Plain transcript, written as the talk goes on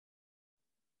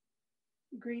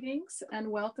Greetings and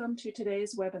welcome to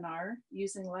today's webinar,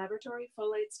 Using Laboratory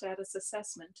Folate Status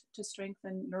Assessment to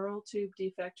Strengthen Neural Tube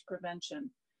Defect Prevention.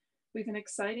 We have an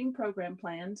exciting program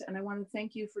planned and I want to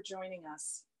thank you for joining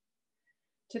us.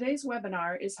 Today's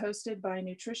webinar is hosted by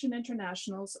Nutrition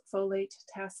International's Folate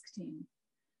Task Team.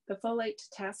 The Folate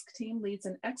Task Team leads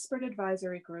an expert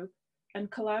advisory group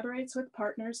and collaborates with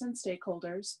partners and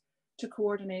stakeholders to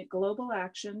coordinate global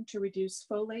action to reduce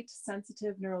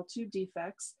folate-sensitive neural tube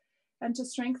defects and to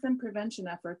strengthen prevention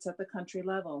efforts at the country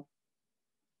level.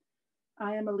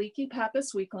 I am Aliki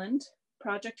Pappas-Weekland,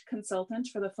 project consultant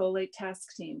for the Folate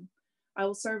Task Team. I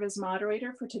will serve as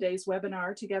moderator for today's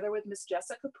webinar together with Ms.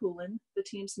 Jessica Poulin, the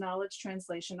team's knowledge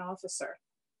translation officer.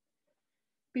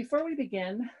 Before we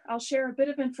begin, I'll share a bit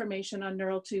of information on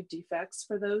neural tube defects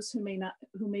for those who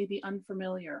may be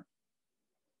unfamiliar.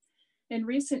 In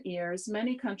recent years,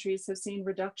 many countries have seen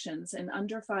reductions in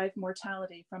under-5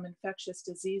 mortality from infectious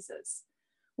diseases.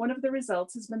 One of the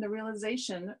results has been the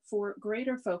realization for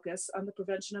greater focus on the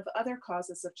prevention of other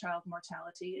causes of child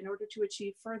mortality in order to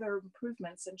achieve further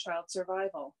improvements in child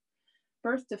survival.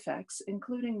 Birth defects,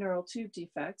 including neural tube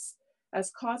defects,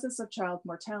 as causes of child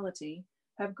mortality,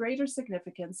 have greater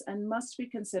significance and must be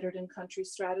considered in country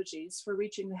strategies for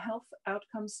reaching the health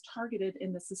outcomes targeted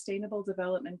in the Sustainable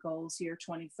Development Goals year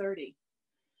 2030.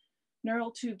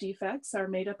 Neural tube defects are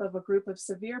made up of a group of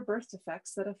severe birth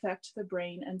defects that affect the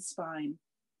brain and spine.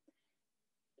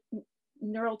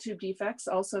 Neural tube defects,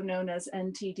 also known as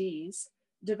NTDs,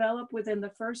 develop within the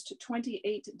first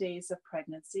 28 days of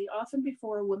pregnancy, often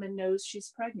before a woman knows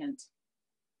she's pregnant.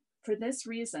 For this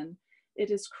reason, it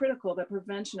is critical that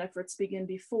prevention efforts begin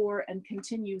before and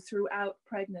continue throughout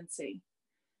pregnancy.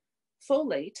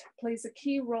 Folate plays a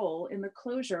key role in the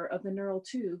closure of the neural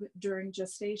tube during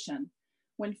gestation.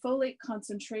 When folate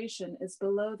concentration is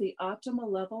below the optimal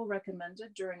level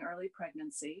recommended during early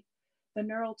pregnancy, the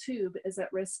neural tube is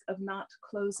at risk of not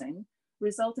closing,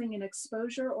 resulting in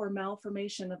exposure or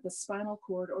malformation of the spinal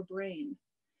cord or brain.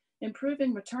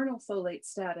 Improving maternal folate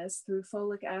status through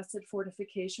folic acid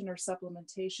fortification or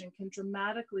supplementation can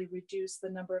dramatically reduce the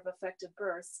number of affected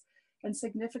births and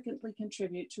significantly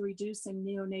contribute to reducing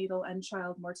neonatal and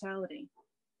child mortality.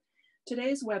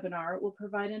 Today's webinar will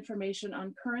provide information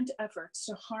on current efforts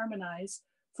to harmonize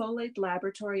folate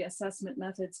laboratory assessment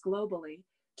methods globally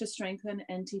to strengthen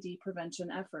NTD prevention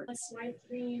efforts.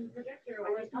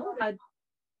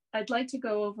 I'd like to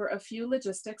go over a few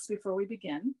logistics before we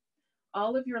begin.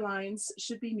 All of your lines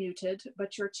should be muted,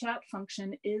 but your chat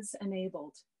function is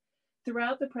enabled.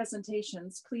 Throughout the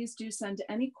presentations, please do send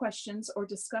any questions or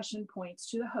discussion points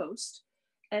to the host,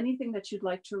 anything that you'd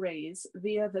like to raise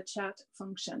via the chat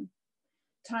function.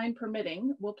 Time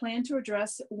permitting, we'll plan to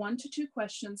address 1 to 2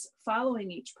 questions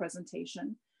following each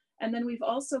presentation, and then we've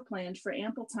also planned for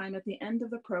ample time at the end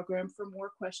of the program for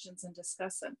more questions and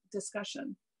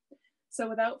discussion. So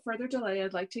without further delay,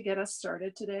 I'd like to get us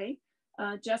started today.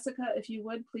 Jessica, if you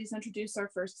would, please introduce our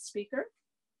first speaker.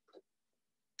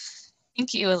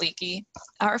 Thank you, Aliki.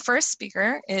 Our first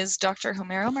speaker is Dr.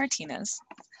 Homero Martinez.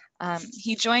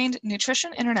 He joined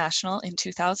Nutrition International in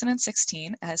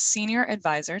 2016 as Senior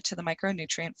Advisor to the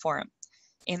Micronutrient Forum.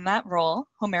 In that role,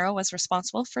 Homero was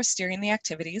responsible for steering the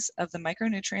activities of the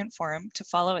Micronutrient Forum to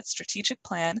follow its strategic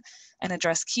plan and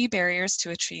address key barriers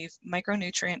to achieve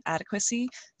micronutrient adequacy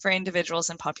for individuals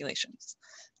and populations.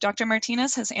 Dr.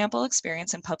 Martinez has ample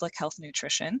experience in public health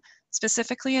nutrition,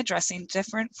 specifically addressing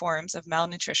different forms of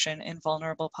malnutrition in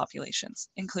vulnerable populations,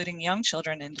 including young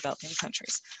children in developing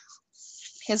countries.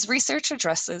 His research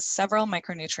addresses several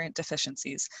micronutrient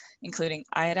deficiencies, including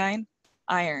iodine,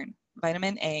 iron,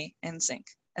 vitamin A, and zinc,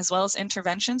 as well as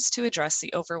interventions to address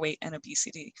the overweight and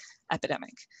obesity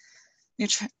epidemic.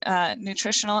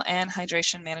 Nutritional and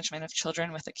hydration management of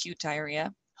children with acute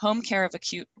diarrhea, home care of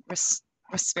acute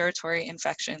respiratory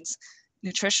infections,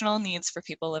 nutritional needs for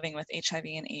people living with HIV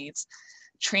and AIDS,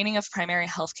 training of primary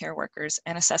healthcare workers,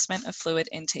 and assessment of fluid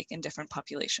intake in different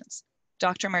populations.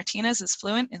 Dr. Martinez is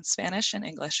fluent in Spanish and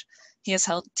English. He has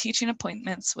held teaching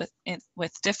appointments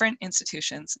with different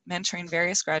institutions, mentoring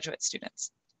various graduate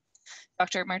students.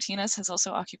 Dr. Martinez has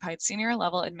also occupied senior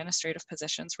level administrative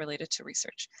positions related to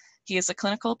research. He is a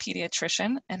clinical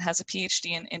pediatrician and has a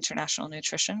PhD in international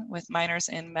nutrition with minors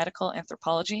in medical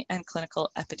anthropology and clinical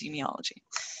epidemiology.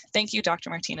 Thank you, Dr.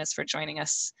 Martinez, for joining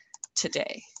us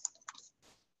today.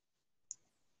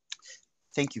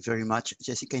 Thank you very much,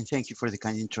 Jessica, and thank you for the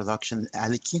kind introduction,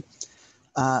 Aliki.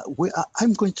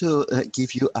 I'm going to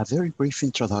give you a very brief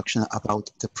introduction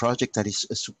about the project that is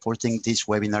supporting this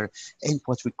webinar and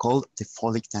what we call the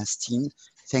Folate Task Team,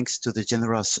 thanks to the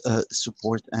generous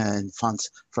support and funds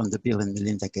from the Bill and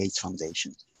Melinda Gates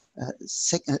Foundation.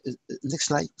 Next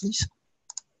slide, please.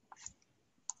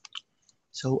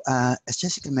 So as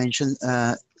Jessica mentioned,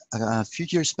 a few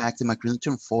years back, the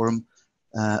Micronutrient Forum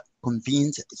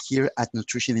convened here at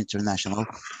Nutrition International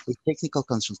a technical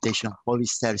consultation on folate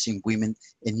status in women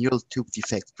and neural tube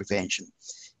defect prevention.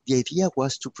 The idea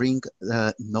was to bring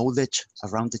knowledge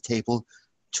around the table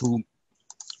to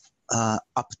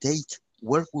update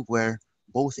where we were,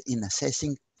 both in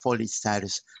assessing folate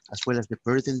status as well as the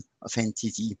burden of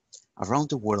NTD around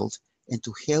the world, and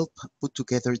to help put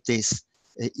together this,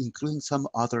 including some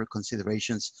other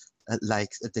considerations like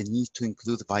the need to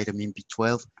include vitamin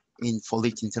B12 in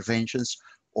folate interventions,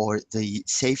 or the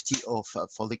safety of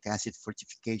folic acid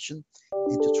fortification,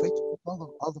 and to try to put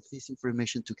all of this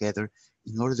information together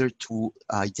in order to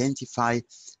identify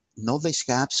knowledge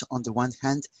gaps on the one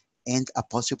hand, and a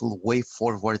possible way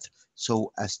forward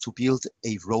so as to build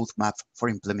a roadmap for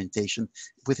implementation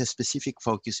with a specific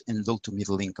focus in low to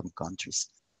middle income countries.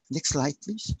 Next slide,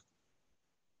 please.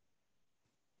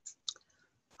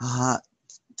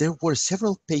 There were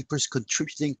several papers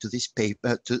contributing to this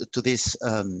paper, to this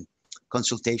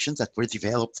consultation that were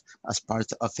developed as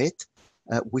part of it.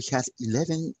 We had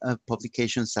 11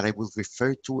 publications that I will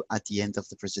refer to at the end of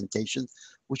the presentation,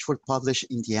 which were published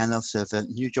in the annals of the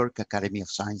New York Academy of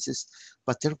Sciences,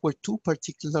 but there were two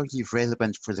particularly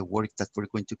relevant for the work that we're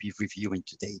going to be reviewing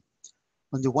today.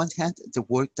 On the one hand, the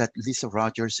work that Lisa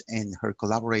Rogers and her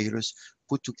collaborators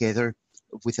put together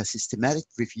with a systematic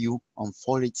review on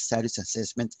folate status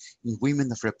assessment in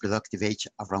women of reproductive age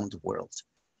around the world.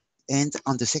 And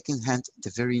on the second hand,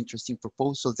 the very interesting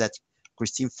proposal that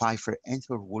Christine Pfeiffer and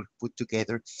her work put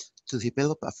together to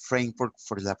develop a framework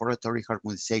for laboratory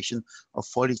harmonization of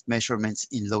folate measurements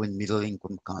in low and middle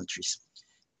income countries.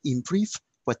 In brief,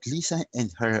 what Lisa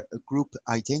and her group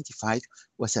identified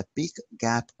was a big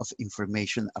gap of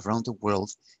information around the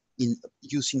world in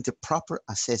using the proper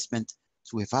assessment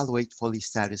to evaluate folate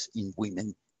status in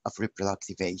women of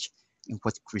reproductive age. And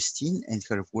what Christine and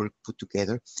her work put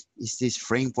together is this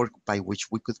framework by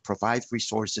which we could provide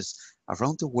resources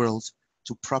around the world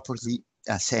to properly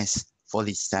assess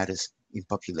folate status in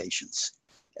populations.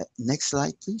 Next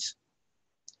slide, please.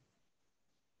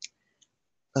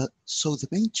 So the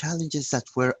main challenges that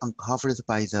were uncovered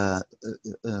by the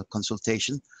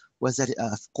consultation was that,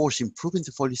 of course, improving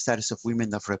the folate status of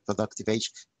women of reproductive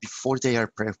age before they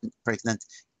are pregnant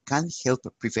can help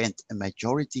prevent a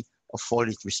majority of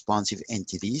folate responsive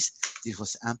NTDs. This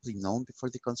was amply known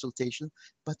before the consultation,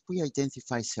 but we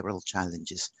identified several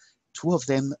challenges. Two of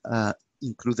them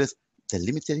included the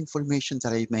limited information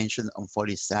that I mentioned on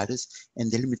folate status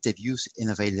and the limited use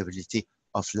and availability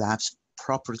of labs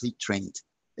properly trained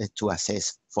to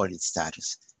assess folate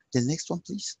status. The next one,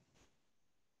 please.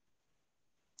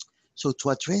 So to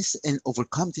address and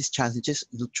overcome these challenges,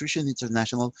 Nutrition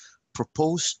International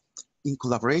proposed, in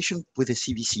collaboration with the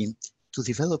CBC, to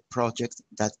develop projects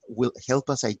that will help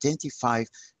us identify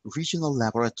regional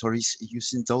laboratories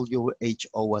using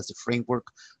WHO as a framework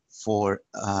for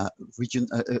the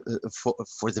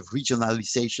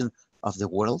regionalization of the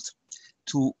world,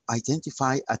 to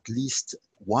identify at least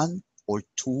one or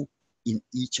two in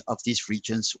each of these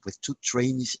regions with 2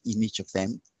 trainees in each of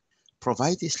them,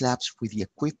 provide these labs with the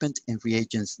equipment and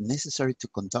reagents necessary to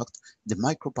conduct the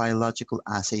microbiological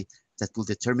assay that will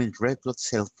determine red blood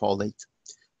cell folate,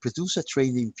 produce a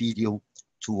training video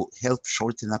to help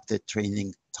shorten up the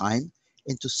training time,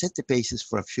 and to set the basis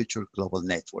for a future global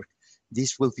network.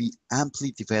 This will be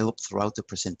amply developed throughout the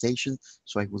presentation,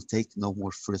 so I will take no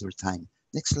more further time.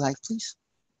 Next slide, please.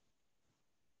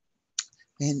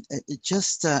 And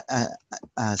just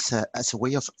as a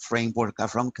way of framework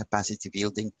around capacity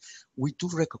building, we do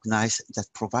recognize that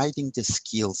providing the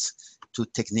skills to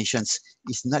technicians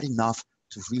is not enough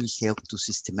to really help to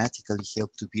systematically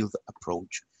help to build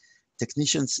approach.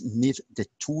 Technicians need the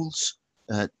tools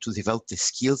to develop the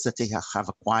skills that they have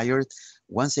acquired.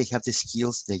 Once they have the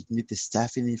skills, they need the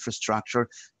staffing infrastructure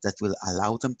that will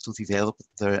allow them to develop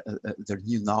their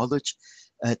new knowledge.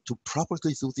 To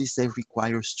properly do this, they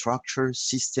require structure,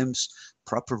 systems,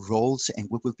 proper roles, and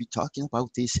we will be talking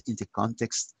about this in the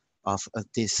context of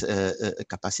this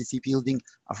capacity building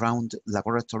around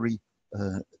laboratory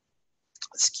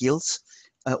skills.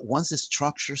 Once the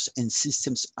structures and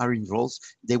systems are enrolled,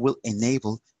 they will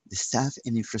enable the staff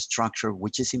and infrastructure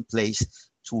which is in place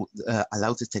to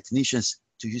allow the technicians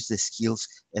to use the skills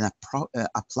and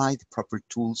apply the proper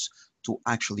tools to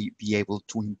actually be able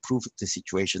to improve the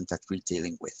situation that we're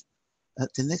dealing with.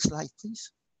 The next slide,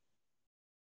 please.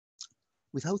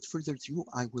 Without further ado,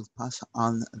 I will pass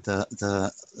on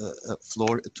the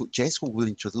floor to Jess, who will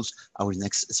introduce our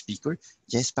next speaker.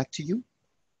 Jess, back to you.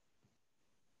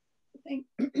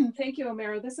 Thank you,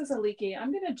 Homero. This is Aliki.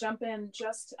 I'm going to jump in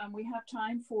just, we have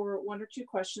time for 1 or 2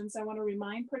 questions. I want to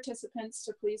remind participants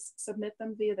to please submit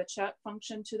them via the chat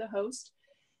function to the host.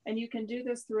 And you can do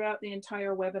this throughout the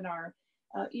entire webinar.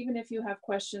 Even if you have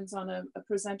questions on a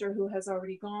presenter who has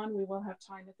already gone, we will have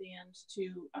time at the end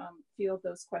to field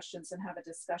those questions and have a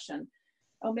discussion.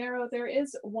 Homero, there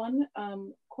is one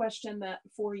question that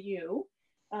for you.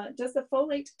 Does the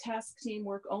Folate Task Team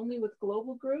work only with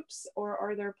global groups, or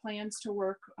are there plans to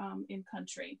work in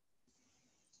country?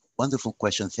 Wonderful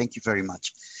question. Thank you very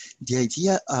much. The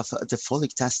idea of the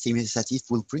Folate Task Team is that it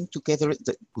will bring together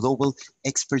the global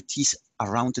expertise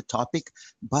around the topic,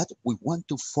 but we want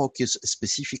to focus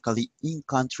specifically in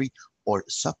country or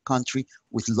sub-country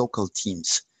with local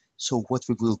teams. So what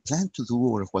we will plan to do,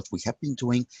 or what we have been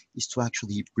doing, is to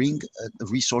actually bring the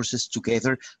resources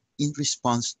together in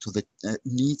response to the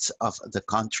needs of the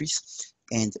countries,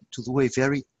 and to do a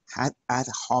very ad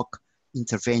hoc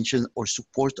intervention or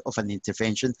support of an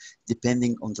intervention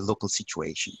depending on the local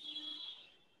situation.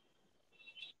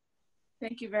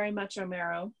 Thank you very much,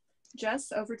 Homero.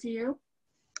 Jess, over to you.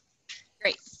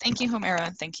 Great. Thank you, Homero,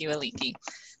 and thank you, Aliki.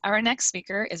 Our next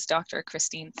speaker is Dr.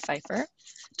 Christine Pfeiffer.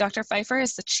 Dr. Pfeiffer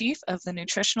is the chief of the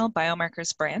Nutritional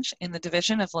Biomarkers branch in the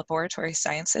Division of Laboratory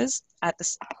Sciences at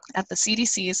the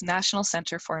CDC's National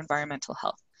Center for Environmental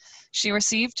Health. She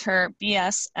received her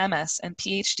BS, MS, and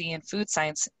PhD in food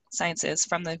sciences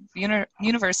from the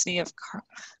University of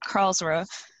Karlsruhe,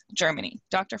 Germany.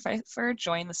 Dr. Pfeiffer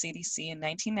joined the CDC in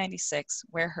 1996,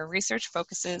 where her research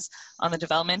focuses on the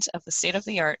development of the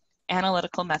state-of-the-art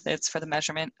analytical methods for the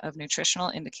measurement of nutritional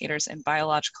indicators in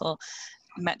biological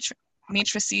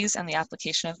matrices and the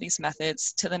application of these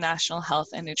methods to the National Health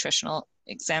and Nutritional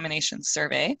Examination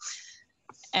Survey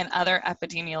and other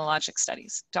epidemiologic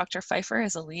studies. Dr. Pfeiffer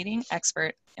is a leading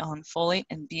expert on folate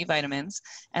and B vitamins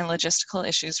and logistical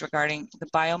issues regarding the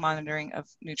biomonitoring of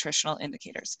nutritional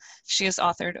indicators. She has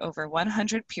authored over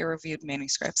 100 peer-reviewed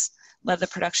manuscripts, led the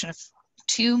production of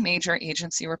 2 major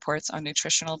agency reports on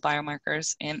nutritional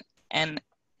biomarkers in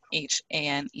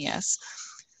NHANES,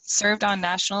 served on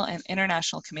national and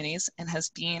international committees, and has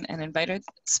been an invited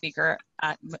speaker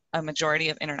at a majority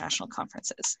of international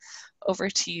conferences. Over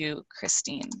to you,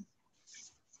 Christine.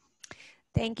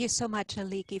 Thank you so much,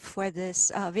 Aliki, for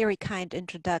this very kind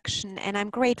introduction. And I'm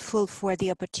grateful for the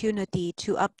opportunity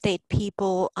to update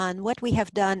people on what we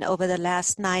have done over the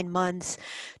last 9 months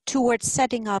towards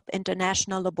setting up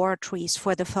international laboratories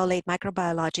for the folate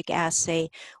microbiologic assay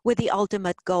with the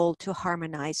ultimate goal to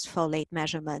harmonize folate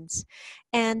measurements.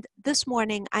 And this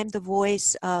morning, I'm the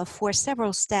voice for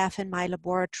several staff in my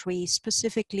laboratory,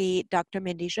 specifically Dr.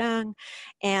 Mindy Zhang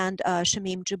and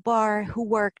Shamim Jabbar, who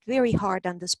worked very hard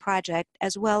on this project,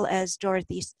 as well as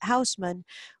Dorothy Hausman,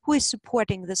 who is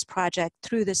supporting this project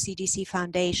through the CDC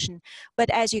Foundation. But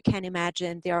as you can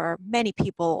imagine, there are many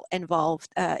people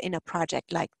involved in a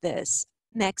project like this.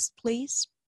 Next, please.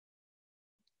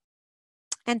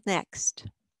 And next.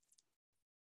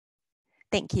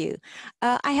 Thank you.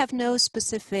 I have no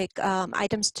specific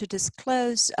items to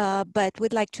disclose, but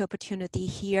would like to opportunity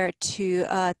here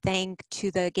to thank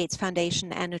to the Gates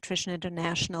Foundation and Nutrition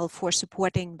International for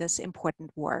supporting this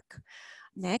important work.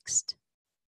 Next.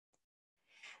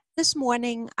 This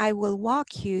morning, I will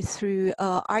walk you through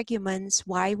arguments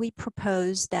why we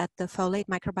propose that the folate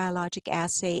microbiologic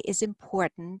assay is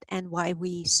important and why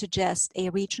we suggest a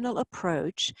regional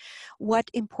approach,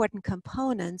 what important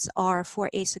components are for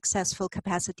a successful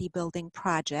capacity building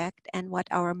project, and what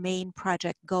our main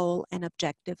project goal and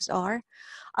objectives are.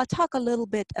 I'll talk a little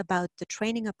bit about the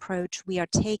training approach we are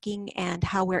taking and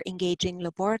how we're engaging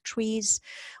laboratories,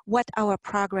 what our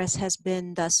progress has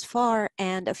been thus far,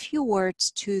 and a few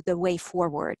words to the way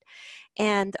forward.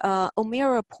 And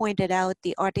Homero pointed out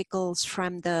the articles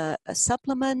from the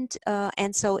supplement,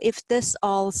 and so if this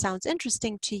all sounds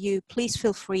interesting to you, please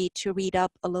feel free to read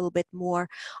up a little bit more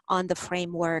on the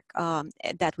framework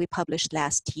that we published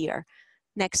last year.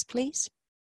 Next, please.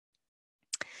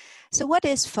 So what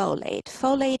is folate?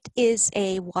 Folate is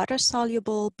a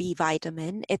water-soluble B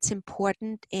vitamin. It's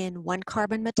important in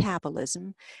 1-carbon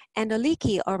metabolism. And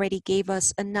Aliki already gave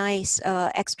us a nice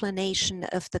explanation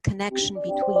of the connection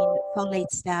between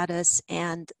folate status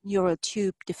and neural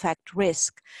tube defect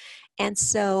risk. And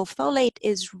so folate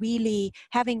is really,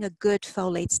 having a good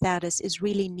folate status is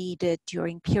really needed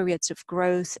during periods of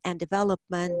growth and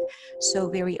development. So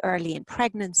very early in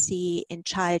pregnancy, in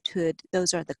childhood,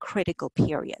 those are the critical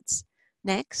periods.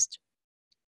 Next.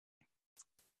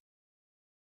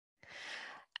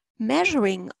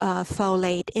 Measuring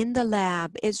folate in the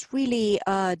lab is really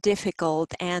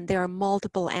difficult, and there are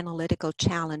multiple analytical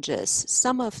challenges.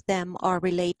 Some of them are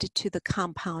related to the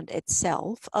compound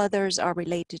itself, others are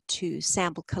related to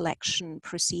sample collection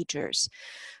procedures.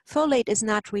 Folate is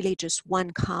not really just one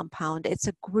compound, it's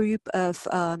a group of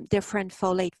different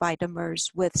folate vitamers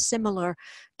with similar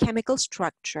chemical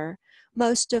structure.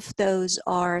 Most of those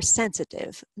are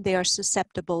sensitive. They are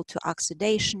susceptible to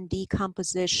oxidation,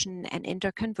 decomposition, and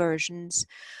interconversions.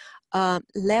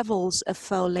 Levels of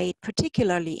folate,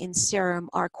 particularly in serum,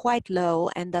 are quite low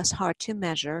and thus hard to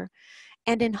measure.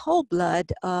 And in whole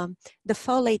blood, the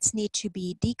folates need to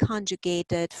be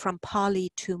deconjugated from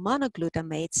poly to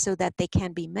monoglutamates so that they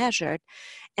can be measured.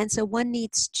 And so one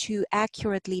needs to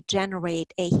accurately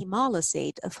generate a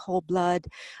hemolysate of whole blood,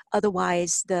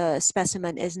 otherwise the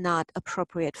specimen is not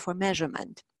appropriate for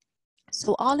measurement.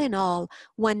 So all in all,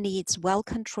 one needs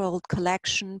well-controlled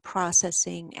collection,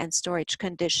 processing, and storage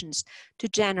conditions to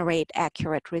generate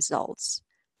accurate results.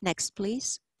 Next,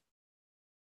 please.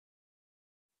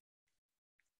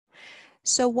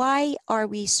 So why are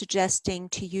we suggesting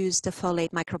to use the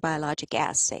folate microbiologic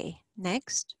assay?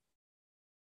 Next.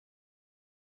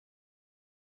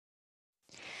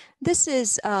 This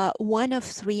is one of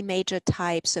three major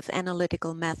types of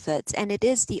analytical methods, and it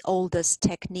is the oldest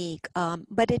technique,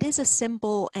 but it is a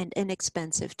simple and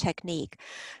inexpensive technique.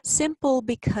 Simple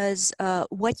because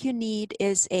what you need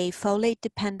is a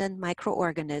folate-dependent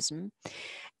microorganism,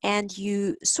 and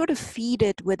you sort of feed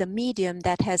it with a medium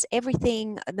that has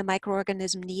everything the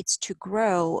microorganism needs to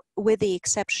grow, with the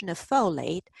exception of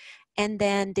folate. And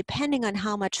then depending on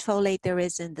how much folate there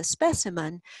is in the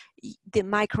specimen, the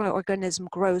microorganism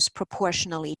grows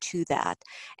proportionally to that.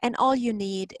 And all you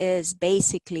need is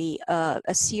basically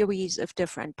a series of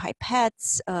different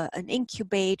pipettes, an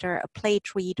incubator, a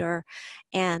plate reader,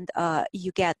 and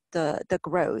you get the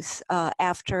growth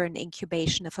after an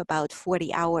incubation of about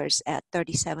 40 hours at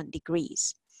 37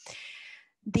 degrees.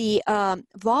 The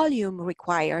volume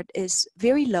required is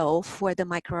very low for the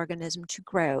microorganism to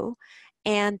grow,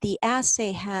 and the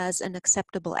assay has an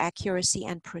acceptable accuracy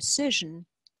and precision.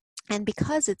 And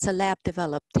because it's a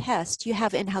lab-developed test, you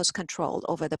have in-house control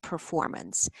over the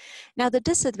performance. Now, the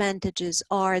disadvantages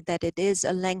are that it is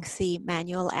a lengthy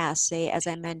manual assay. As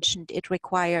I mentioned, it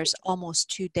requires almost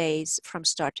 2 days from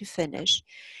start to finish.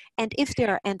 And if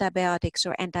there are antibiotics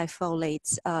or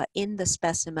antifolates in the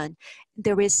specimen,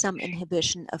 there is some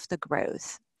inhibition of the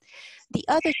growth. The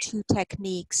other two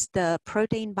techniques, the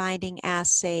protein binding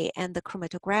assay and the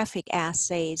chromatographic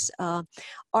assays,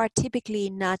 are typically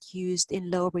not used in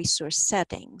low resource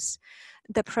settings.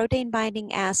 The protein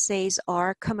binding assays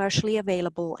are commercially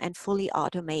available and fully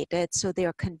automated, so they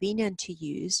are convenient to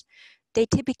use. They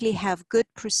typically have good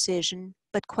precision,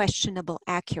 but questionable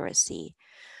accuracy.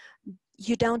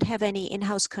 You don't have any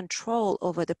in-house control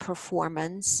over the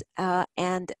performance,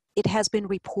 and it has been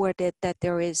reported that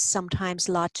there is sometimes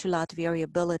lot-to-lot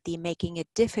variability, making it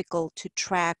difficult to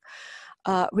track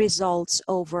results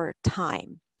over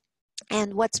time.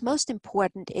 And what's most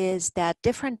important is that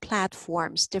different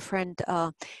platforms, different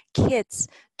kits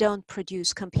don't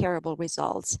produce comparable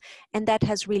results. And that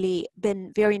has really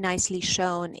been very nicely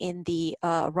shown in the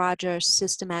Rogers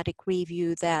systematic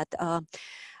review that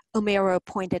Homero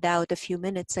pointed out a few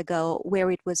minutes ago, where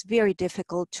it was very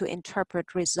difficult to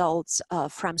interpret results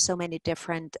from so many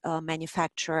different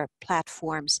manufacturer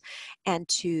platforms and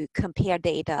to compare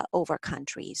data over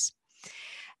countries.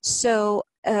 So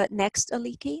next,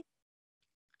 Aliki.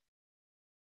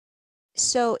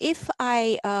 So if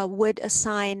I would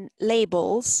assign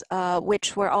labels,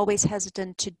 which we're always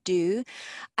hesitant to do,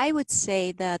 I would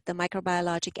say that the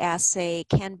microbiologic assay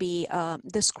can be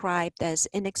described as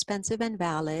inexpensive and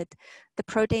valid, the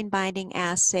protein binding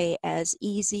assay as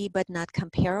easy but not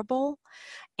comparable,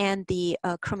 and the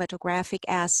chromatographic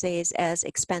assays as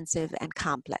expensive and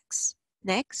complex.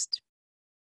 Next.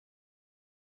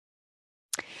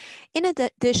 In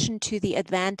addition to the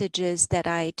advantages that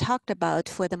I talked about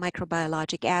for the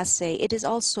microbiologic assay, it is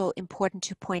also important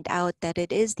to point out that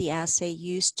it is the assay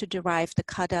used to derive the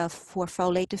cutoff for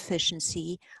folate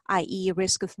deficiency, i.e.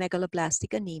 risk of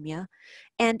megaloblastic anemia,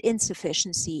 and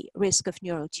insufficiency, risk of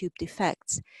neural tube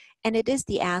defects. And it is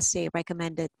the assay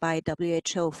recommended by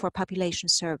WHO for population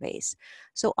surveys.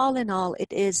 So all in all,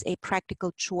 it is a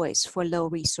practical choice for low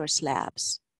resource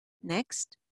labs.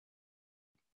 Next.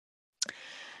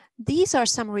 These are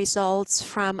some results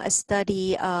from a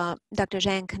study Dr.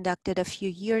 Zhang conducted a few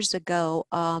years ago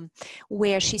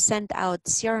where she sent out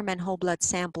serum and whole blood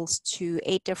samples to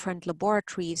 8 different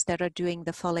laboratories that are doing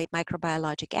the folate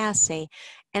microbiologic assay.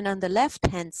 And on the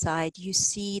left-hand side, you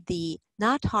see the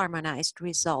not harmonized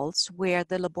results where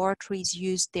the laboratories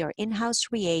used their in-house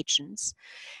reagents.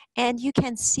 And you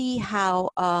can see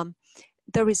how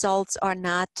the results are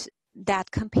not that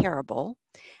comparable.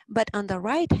 But on the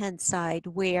right-hand side,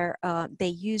 where they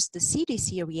used the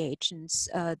CDC reagents,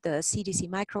 the CDC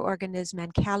microorganism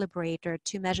and calibrator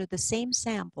to measure the same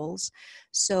samples,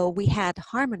 so we had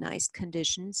harmonized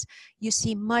conditions, you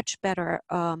see much better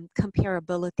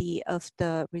comparability of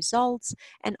the results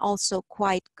and also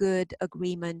quite good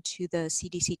agreement to the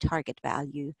CDC target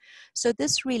value. So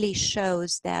this really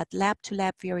shows that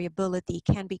lab-to-lab variability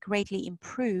can be greatly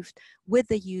improved with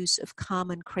the use of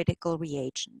common critical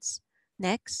reagents.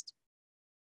 Next.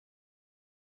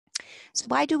 So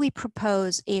why do we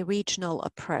propose a regional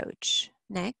approach?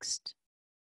 Next.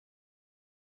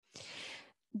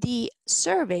 The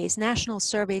surveys, national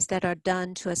surveys that are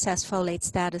done to assess folate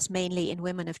status mainly in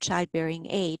women of childbearing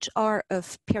age are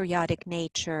of periodic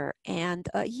nature and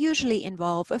usually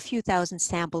involve a few thousand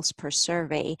samples per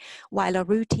survey, while a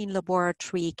routine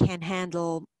laboratory can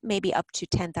handle maybe up to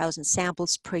 10,000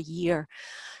 samples per year.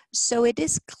 So it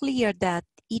is clear that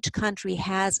each country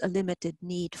has a limited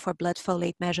need for blood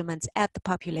folate measurements at the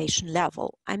population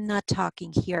level. I'm not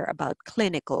talking here about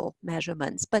clinical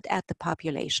measurements, but at the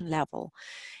population level.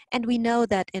 And we know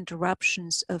that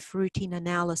interruptions of routine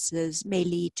analysis may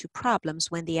lead to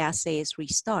problems when the assay is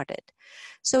restarted.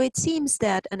 So it seems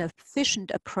that an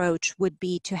efficient approach would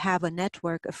be to have a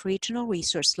network of regional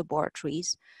resource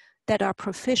laboratories that are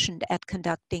proficient at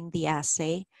conducting the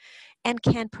assay and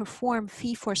can perform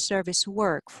fee-for-service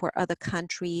work for other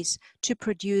countries to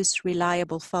produce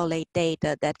reliable folate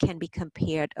data that can be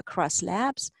compared across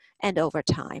labs and over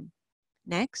time.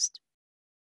 Next.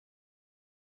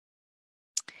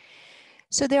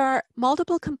 So there are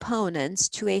multiple components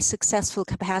to a successful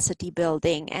capacity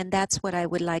building, and that's what I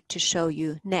would like to show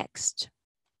you next.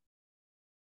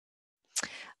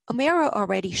 Homero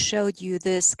already showed you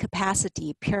this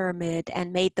capacity pyramid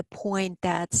and made the point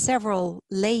that several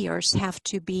layers have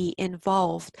to be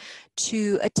involved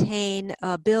to attain,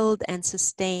 build and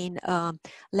sustain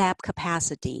lab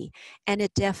capacity. And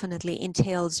it definitely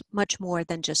entails much more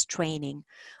than just training.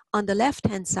 On the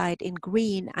left-hand side in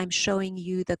green, I'm showing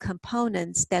you the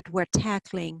components that we're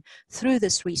tackling through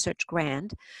this research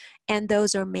grant. And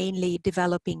those are mainly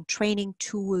developing training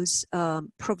tools,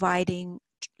 providing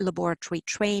laboratory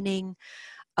training,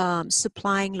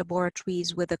 supplying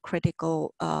laboratories with the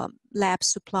critical lab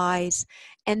supplies,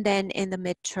 and then in the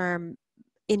midterm,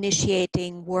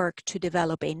 initiating work to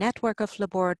develop a network of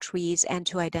laboratories and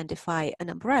to identify an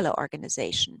umbrella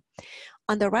organization.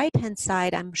 On the right-hand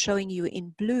side, I'm showing you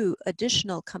in blue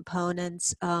additional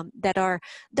components that are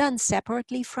done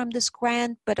separately from this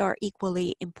grant, but are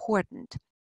equally important.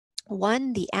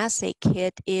 One, the assay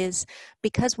kit is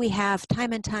because we have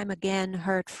time and time again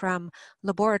heard from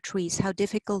laboratories how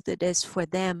difficult it is for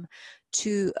them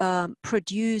to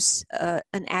produce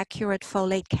an accurate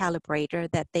folate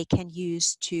calibrator that they can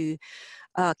use to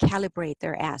calibrate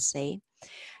their assay,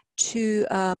 to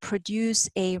produce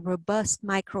a robust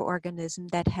microorganism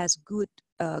that has good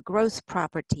growth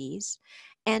properties,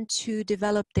 and to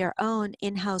develop their own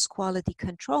in-house quality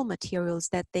control materials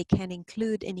that they can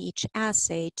include in each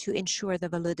assay to ensure the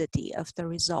validity of the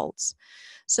results.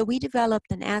 So we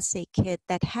developed an assay kit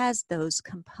that has those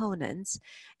components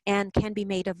and can be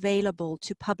made available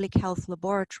to public health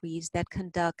laboratories that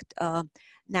conduct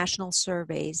national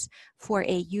surveys for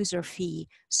a user fee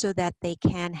so that they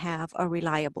can have a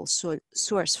reliable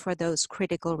source for those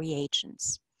critical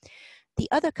reagents. The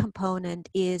other component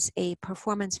is a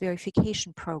performance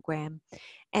verification program,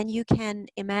 and you can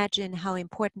imagine how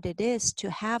important it is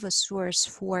to have a source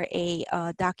for a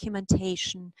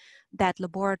documentation that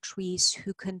laboratories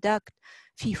who conduct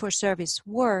fee-for-service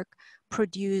work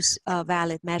produce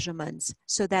valid measurements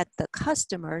so that the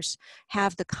customers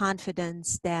have the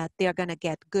confidence that they're going to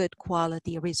get good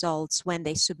quality results when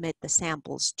they submit the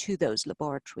samples to those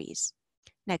laboratories.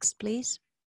 Next, please.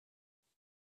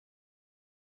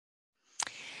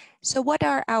 So what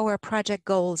are our project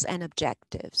goals and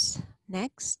objectives?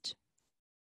 Next.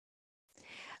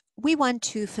 We want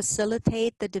to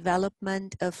facilitate the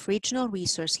development of regional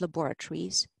resource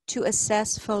laboratories to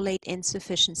assess folate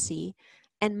insufficiency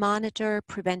and monitor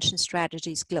prevention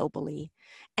strategies globally.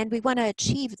 And we want to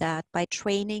achieve that by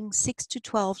training 6 to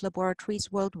 12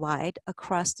 laboratories worldwide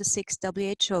across the 6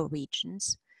 WHO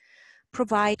regions,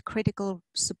 provide critical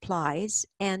supplies,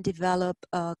 and develop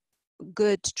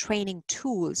good training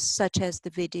tools such as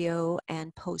the video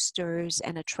and posters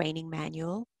and a training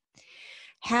manual.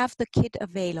 Have the kit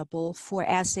available for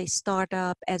assay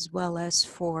startup as well as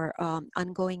for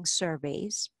ongoing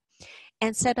surveys,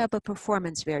 and set up a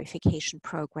performance verification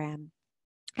program.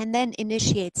 And then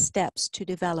initiate steps to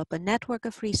develop a network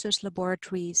of research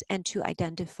laboratories and to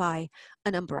identify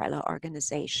an umbrella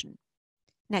organization.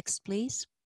 Next, please.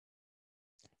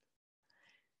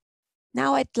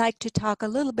 Now I'd like to talk a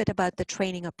little bit about the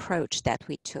training approach that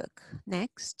we took.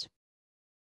 Next.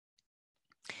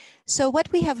 So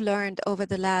what we have learned over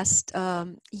the last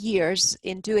years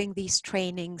in doing these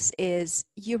trainings is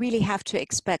you really have to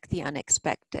expect the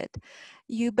unexpected.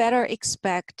 You better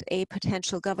expect a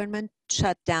potential government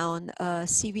shutdown,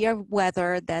 severe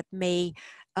weather that may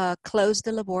close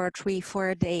the laboratory for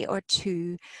a day or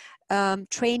two,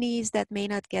 trainees that may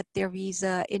not get their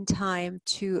visa in time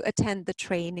to attend the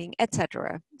training,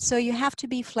 etc. So you have to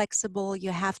be flexible,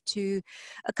 you have to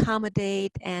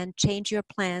accommodate and change your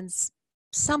plans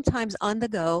sometimes on the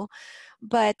go,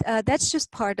 but that's just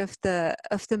part of the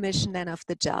mission and of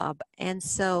the job. And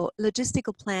so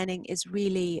logistical planning is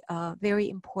really very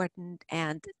important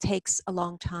and takes a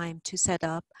long time to set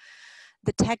up.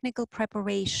 The technical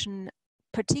preparation,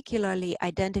 particularly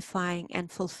identifying and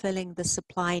fulfilling the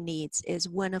supply needs, is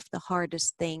one of the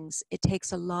hardest things. It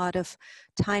takes a lot of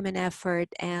time and effort,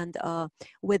 and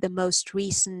with the most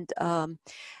recent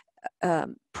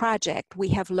project, we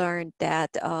have learned that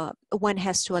one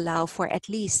has to allow for at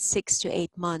least 6 to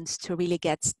 8 months to really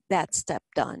get that step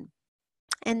done.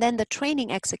 And then the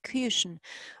training execution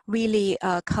really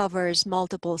covers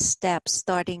multiple steps,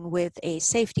 starting with a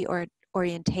safety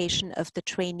orientation of the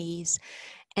trainees.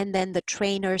 And then the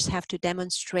trainers have to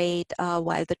demonstrate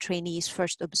while the trainees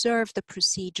first observe the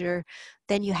procedure.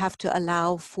 Then you have to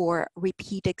allow for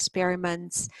repeat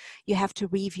experiments. You have to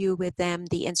review with them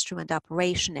the instrument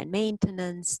operation and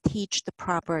maintenance, teach the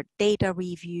proper data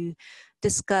review,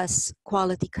 discuss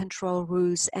quality control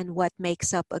rules and what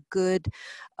makes up a good,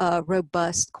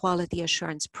 robust quality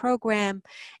assurance program,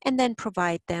 and then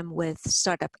provide them with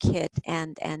startup kit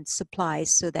and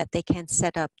supplies so that they can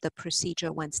set up the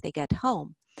procedure once they get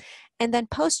home. And then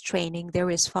post-training, there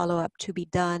is follow-up to be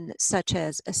done, such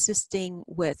as assisting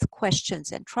with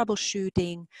questions and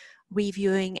troubleshooting,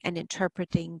 reviewing and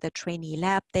interpreting the trainee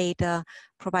lab data,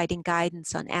 providing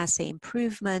guidance on assay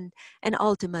improvement, and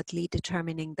ultimately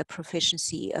determining the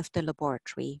proficiency of the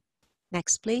laboratory.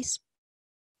 Next, please.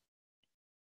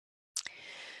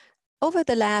 Over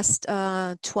the last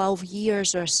 12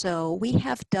 years or so, we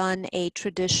have done a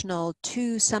traditional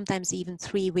 2, sometimes even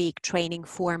 3-week training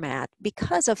format.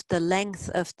 Because of the length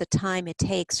of the time it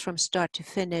takes from start to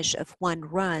finish of one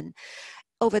run,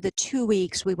 over the 2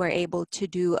 weeks, we were able to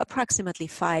do approximately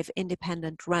 5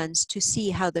 independent runs to see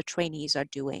how the trainees are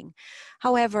doing.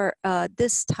 However,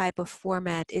 this type of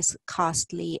format is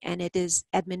costly and it is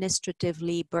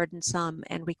administratively burdensome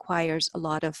and requires a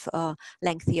lot of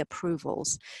lengthy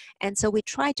approvals. And so we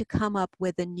try to come up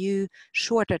with a new,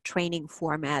 shorter training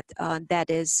format that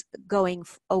is going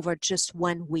over just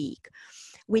 1 week.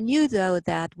 We knew, though,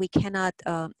 that we cannot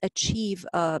achieve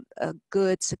a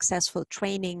good, successful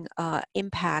training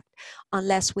impact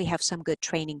unless we have some good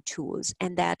training tools,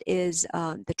 and that is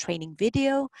the training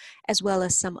video as well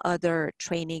as some other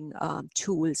training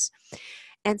tools.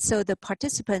 And so the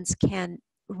participants can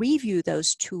review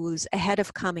those tools ahead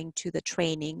of coming to the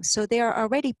training, so they are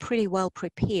already pretty well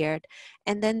prepared,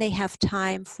 and then they have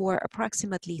time for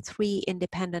approximately 3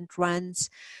 independent runs.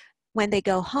 When they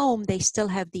go home, they still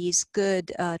have these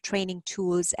good training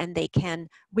tools and they can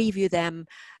review them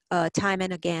time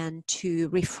and again to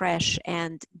refresh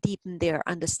and deepen their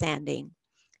understanding.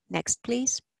 Next,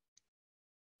 please.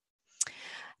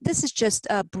 This is just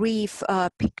a brief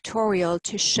pictorial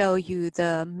to show you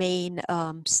the main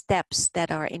steps that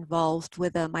are involved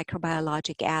with a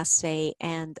microbiologic assay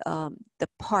and the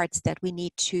parts that we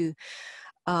need to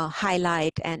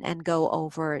highlight and go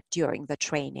over during the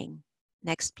training.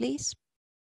 Next, please.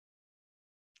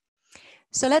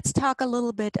 So let's talk a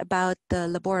little bit about the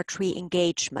laboratory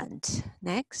engagement.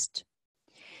 Next.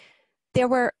 There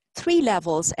were 3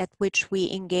 levels at which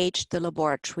we engaged the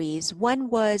laboratories. One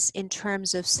was in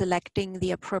terms of selecting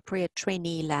the appropriate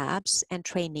trainee labs and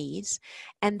trainees,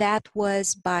 and that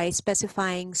was by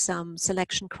specifying some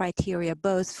selection criteria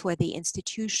both for the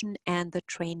institution and the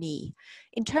trainee.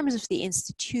 In terms of the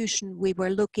institution, we were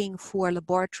looking for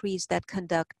laboratories that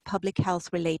conduct public health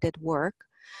related work,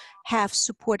 have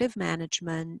supportive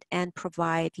management, and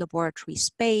provide laboratory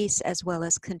space as well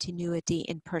as continuity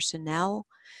in personnel.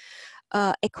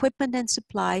 Equipment and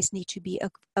supplies need to be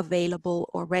available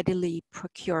or readily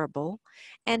procurable,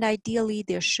 and ideally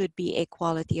there should be a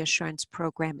quality assurance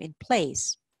program in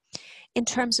place. In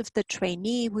terms of the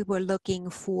trainee, we were looking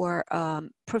for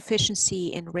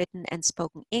proficiency in written and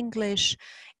spoken English.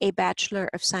 A Bachelor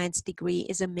of Science degree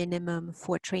is a minimum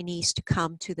for trainees to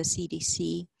come to the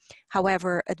CDC.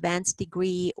 However, advanced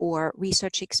degree or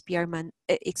research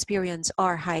experience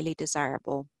are highly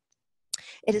desirable.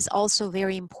 It is also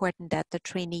very important that the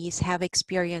trainees have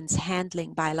experience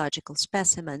handling biological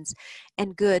specimens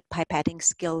and good pipetting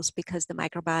skills, because the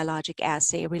microbiologic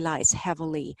assay relies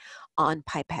heavily on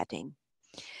pipetting.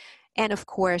 And of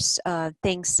course,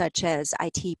 things such as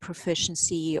IT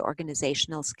proficiency,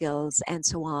 organizational skills, and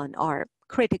so on are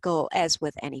critical, as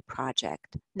with any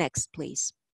project. Next,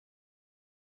 please.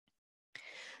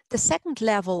 The second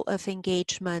level of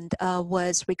engagement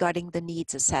was regarding the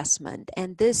needs assessment,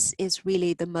 and this is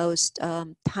really the most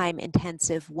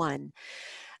time-intensive one.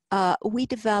 We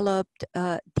developed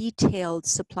detailed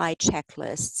supply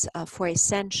checklists for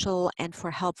essential and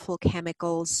for helpful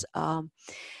chemicals,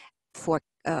 for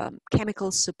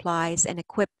chemical supplies and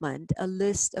equipment, a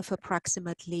list of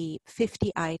approximately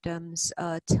 50 items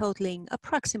totaling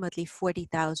approximately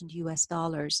 $40,000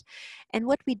 US. And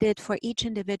what we did for each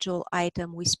individual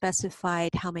item, we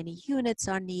specified how many units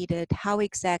are needed, how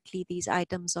exactly these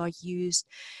items are used,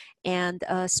 and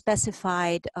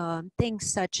specified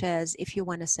things such as, if you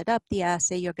want to set up the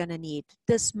assay, you're going to need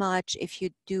this much. If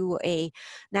you do a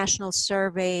national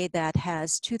survey that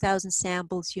has 2,000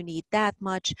 samples, you need that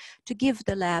much, to give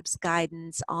the labs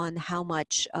guidance on how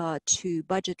much to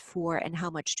budget for and how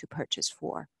much to purchase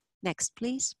for. Next,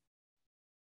 please.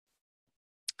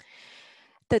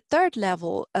 The third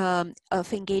level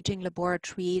of engaging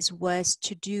laboratories was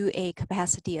to do a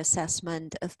capacity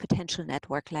assessment of potential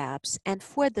network labs. And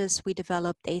for this, we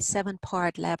developed a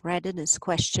 7-part lab readiness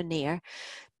questionnaire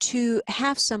to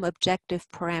have some objective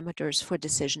parameters for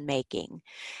decision making.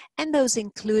 And those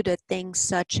included things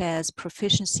such as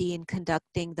proficiency in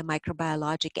conducting the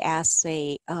microbiologic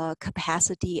assay,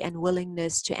 capacity and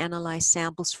willingness to analyze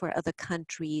samples for other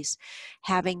countries,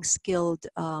 having skilled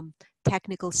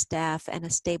technical staff and a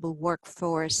stable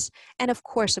workforce, and of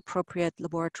course appropriate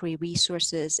laboratory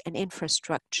resources and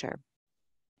infrastructure.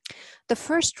 The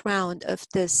first round of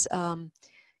this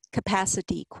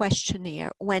capacity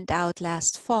questionnaire went out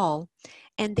last fall,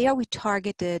 and there we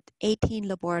targeted 18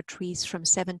 laboratories from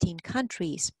 17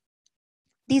 countries.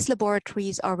 These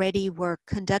laboratories already were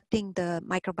conducting the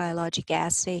microbiologic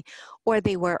assay, or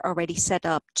they were already set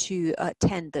up to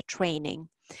attend the training.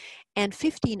 And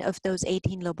 15 of those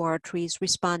 18 laboratories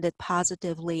responded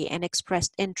positively and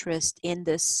expressed interest in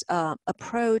this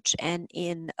approach and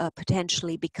in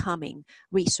potentially becoming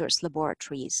resource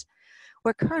laboratories.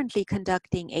 We're currently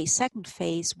conducting a second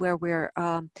phase where we're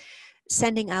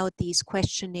sending out these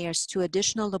questionnaires to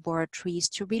additional laboratories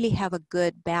to really have a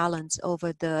good balance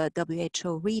over the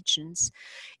WHO regions.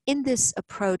 In this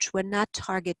approach, we're not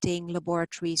targeting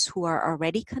laboratories who are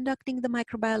already conducting the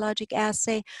microbiologic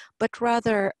assay, but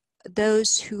rather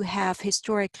those who have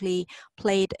historically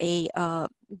played a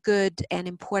good and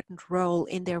important role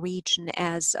in their region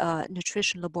as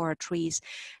nutrition laboratories,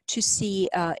 to see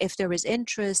if there is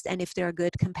interest and if there are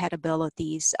good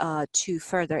compatibilities to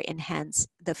further enhance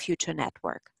the future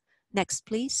network. Next,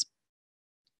 please.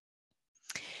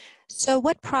 So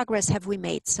what progress have we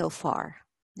made so far?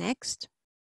 Next.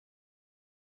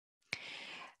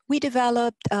 We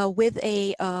developed with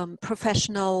a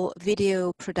professional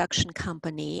video production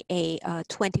company a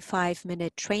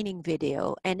 25-minute training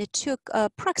video, and it took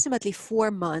approximately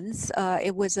 4 months.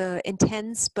 It was an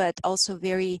intense but also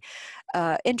very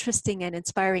interesting and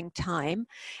inspiring time.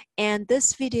 And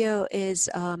this video is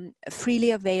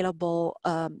freely available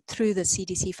through the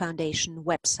CDC Foundation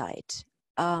website.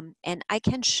 And I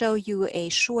can show you a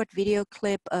short video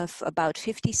clip of about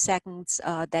 50 seconds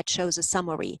that shows a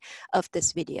summary of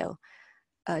this video.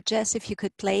 Jess, if you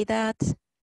could play that.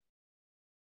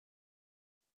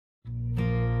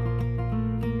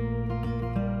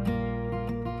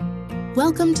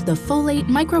 Welcome to the Folate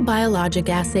Microbiologic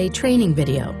Assay training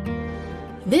video.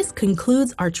 This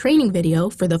concludes our training video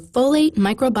for the Folate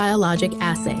Microbiologic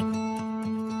Assay.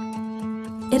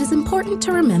 It is important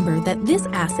to remember that this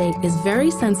assay is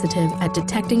very sensitive at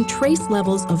detecting trace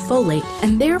levels of folate,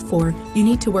 and therefore you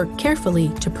need to work carefully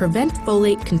to prevent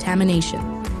folate contamination.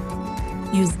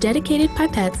 Use dedicated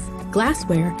pipettes,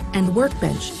 glassware, and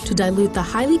workbench to dilute the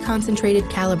highly concentrated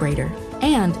calibrator,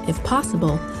 and, if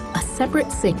possible, a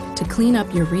separate sink to clean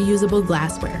up your reusable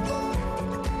glassware.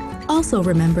 Also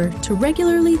remember to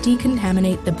regularly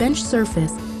decontaminate the bench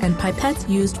surface and pipettes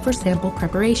used for sample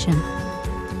preparation.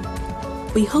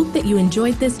 We hope that you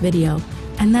enjoyed this video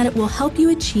and that it will help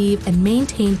you achieve and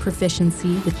maintain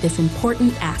proficiency with this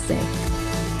important assay.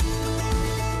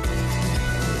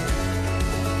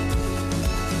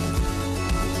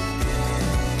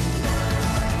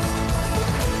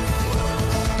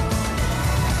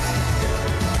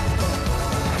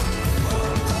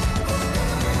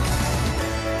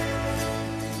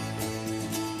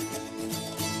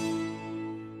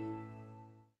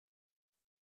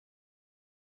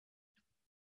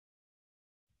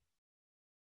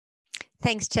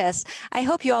 Thanks, Jess. I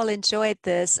hope you all enjoyed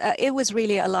this. It was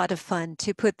really a lot of fun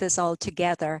to put this all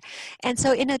together. And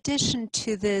so in addition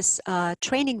to this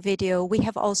training video, we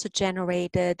have also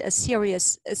generated a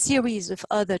series of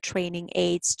other training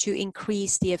aids to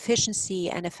increase the efficiency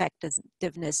and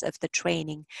effectiveness of the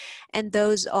training. And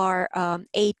those are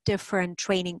 8 different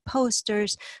training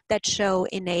posters that show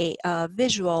in a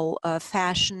visual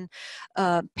fashion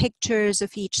pictures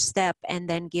of each step and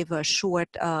then give a short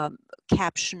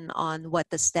caption on what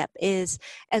the step is,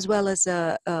 as well as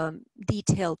a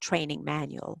detailed training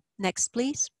manual. Next,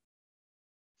 please.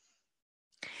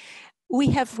 We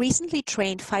have recently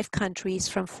trained 5 countries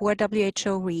from 4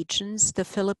 WHO regions, the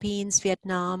Philippines,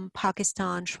 Vietnam,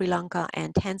 Pakistan, Sri Lanka,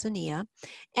 and Tanzania,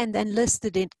 and then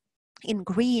listed in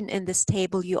green in this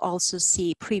table, you also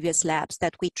see previous labs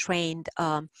that we trained.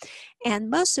 And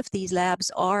most of these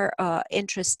labs are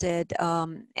interested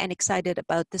and excited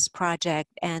about this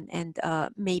project and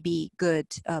maybe good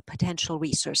potential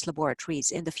resource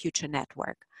laboratories in the future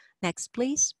network. Next,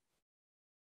 please.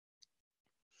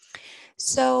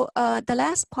 So the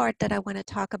last part that I want to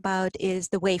talk about is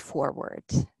the way forward.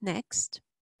 Next.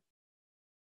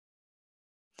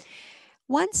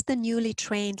 Once the newly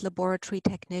trained laboratory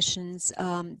technicians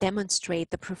demonstrate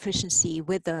the proficiency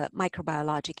with the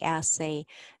microbiologic assay,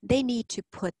 they need to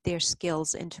put their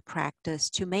skills into practice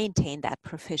to maintain that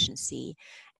proficiency.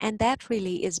 And that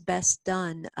really is best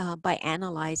done by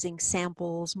analyzing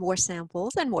samples, more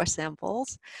samples, and more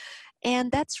samples.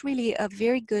 And that's really a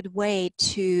very good way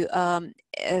to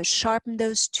sharpen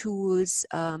those tools,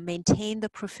 maintain the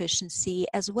proficiency,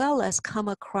 as well as come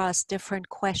across different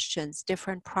questions,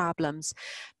 different problems,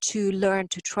 to learn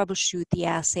to troubleshoot the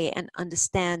assay and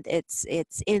understand its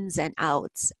ins and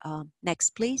outs.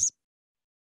 Next, please.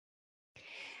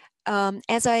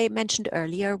 As I mentioned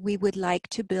earlier, we would like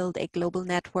to build a global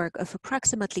network of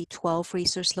approximately 12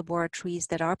 research laboratories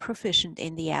that are proficient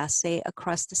in the assay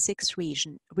across the 6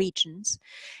 regions.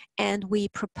 And we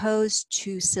propose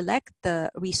to select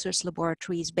the research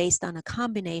laboratories based on a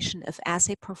combination of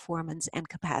assay performance and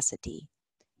capacity.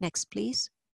 Next,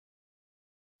 please.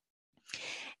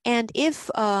 And if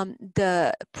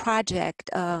the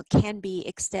project can be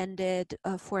extended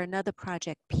for another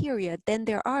project period, then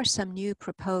there are some new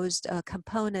proposed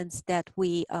components that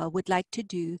we would like to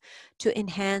do to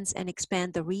enhance and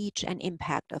expand the reach and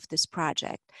impact of this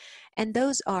project. And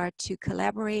those are to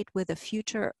collaborate with a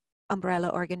future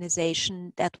umbrella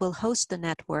organization that will host the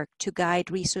network to guide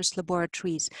research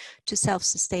laboratories to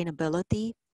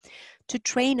self-sustainability, to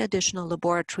train additional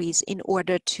laboratories in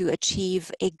order to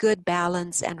achieve a good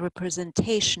balance and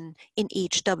representation in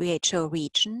each WHO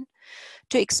region,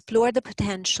 to explore the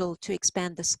potential to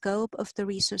expand the scope of the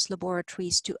research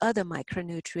laboratories to other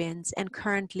micronutrients, and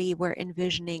currently we're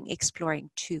envisioning exploring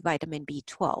to vitamin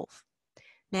B12.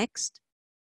 Next.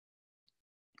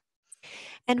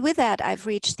 And with that, I've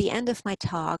reached the end of my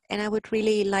talk, and I would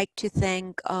really like to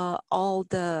thank all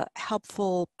the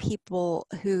helpful people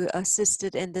who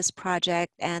assisted in this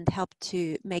project and helped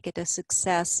to make it a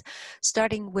success,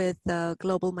 starting with the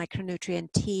Global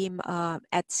Micronutrient team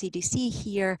at CDC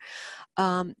here,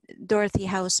 Dorothy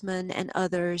Hausman and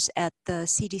others at the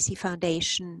CDC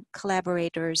Foundation,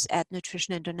 collaborators at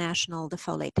Nutrition International, the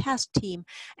Folate Task Team,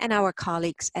 and our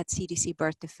colleagues at CDC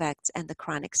Birth Defects and the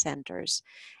Chronic Centers.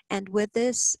 And with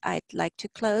this, I'd like to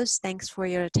close. Thanks for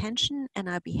your attention, and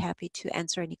I'll be happy to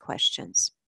answer any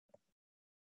questions.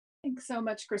 Thanks so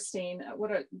much, Christine.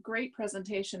 What a great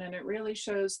presentation, and it really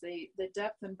shows the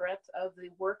depth and breadth of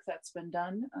the work that's been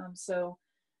done. So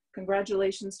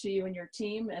congratulations to you and your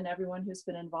team and everyone who's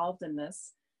been involved in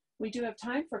this. We do have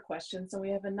time for questions, and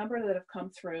we have a number that have come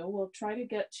through. We'll try to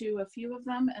get to a few of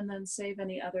them and then save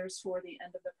any others for the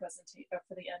end of the presentation,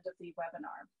 for the end of the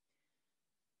webinar.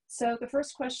 So the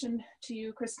first question to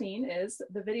you, Christine, is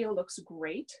the video looks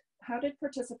great. How did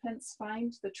participants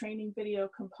find the training video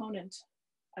component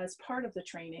as part of the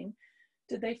training?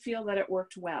 Did they feel that it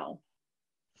worked well?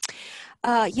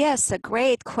 Yes, a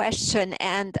great question.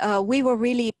 And we were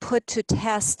really put to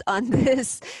test on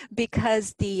this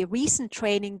because the recent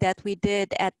training that we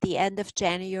did at the end of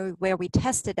January, where we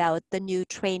tested out the new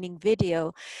training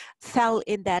video, fell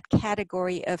in that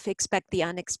category of expect the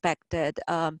unexpected.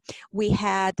 We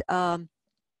had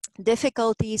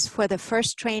difficulties for the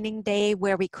first training day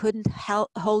where we couldn't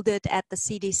hold it at the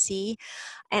CDC.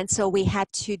 And so we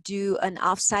had to do an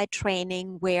offsite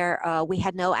training where we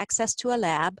had no access to a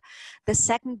lab. The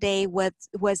second day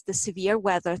was the severe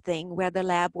weather thing where the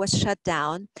lab was shut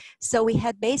down. So we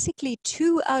had basically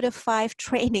 2 out of 5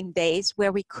 training days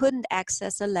where we couldn't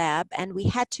access a lab, and we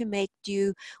had to make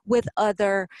do with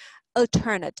other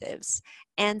alternatives.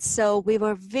 And so we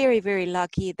were very, very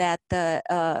lucky that the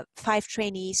 5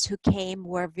 trainees who came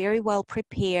were very well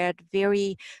prepared,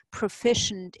 very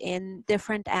proficient in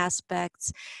different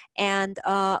aspects. And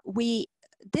we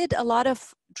did a lot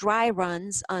of dry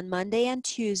runs on Monday and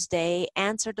Tuesday,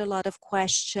 answered a lot of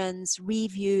questions,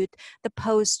 reviewed the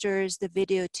posters, the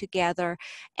video together,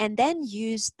 and then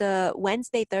used the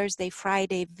Wednesday, Thursday,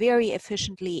 Friday very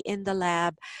efficiently in the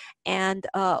lab. And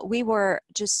we were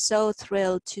just so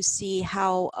thrilled to see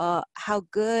how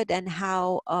good and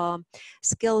how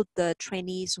skilled the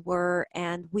trainees were.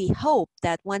 And we hope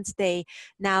that once they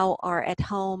now are at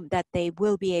home, that they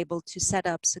will be able to set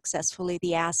up successfully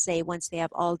the assay once they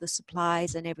have all the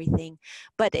supplies and everything.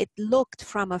 But it looked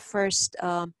from a first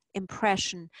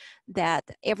impression that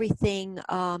everything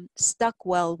stuck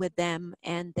well with them,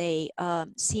 and they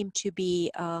seemed to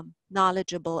be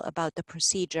knowledgeable about the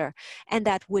procedure. And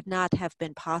that would not have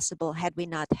been possible had we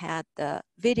not had the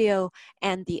video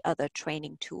and the other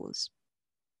training tools.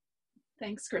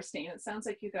 Thanks, Christine. It sounds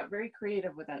like you got very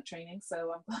creative with that training,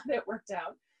 so I'm glad it worked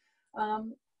out.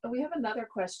 We have another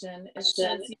question. It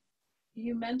says,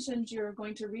 you mentioned you're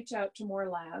going to reach out to more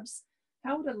labs.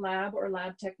 How would a lab or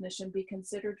lab technician be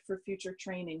considered for future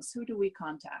trainings? Who do we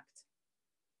contact?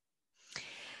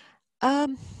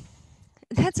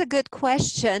 That's a good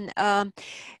question.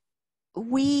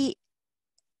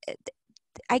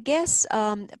 I guess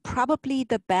probably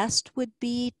the best would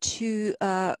be to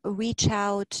reach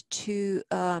out to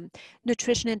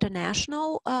Nutrition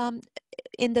International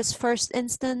in this first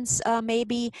instance,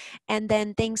 maybe, and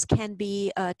then things can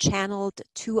be channeled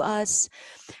to us.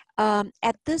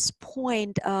 At this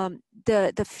point,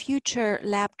 the future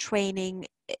lab training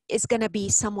is going to be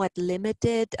somewhat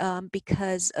limited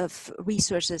because of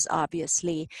resources,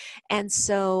 obviously. And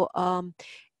so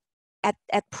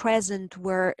at present,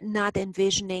 we're not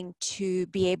envisioning to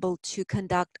be able to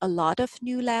conduct a lot of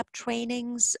new lab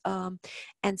trainings.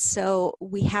 And so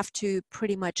we have to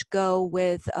pretty much go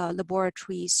with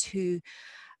laboratories who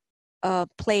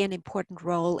play an important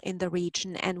role in the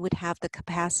region and would have the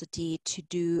capacity to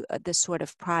do this sort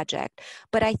of project.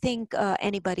 But I think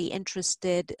anybody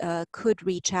interested could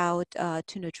reach out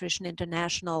to Nutrition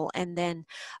International, and then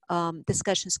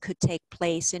discussions could take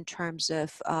place in terms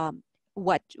of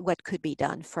what could be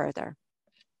done further.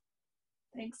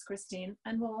 Thanks, Christine.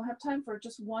 And we'll have time for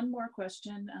just one more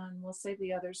question, and we'll save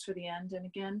the others for the end. And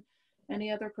again,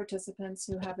 any other participants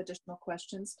who have additional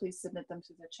questions, please submit them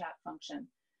to the chat function.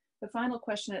 The final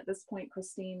question at this point,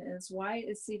 Christine, is why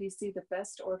is CDC the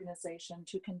best organization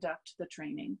to conduct the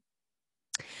training?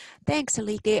 Thanks,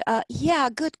 Alike. Yeah,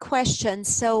 good question.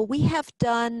 So we have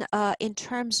done, in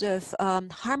terms of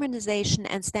harmonization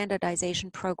and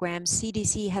standardization programs,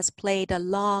 CDC has played a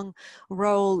long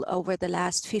role over the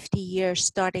last 50 years,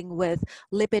 starting with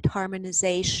lipid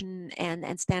harmonization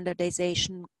and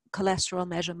standardization, cholesterol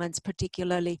measurements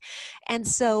particularly. And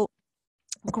so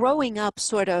growing up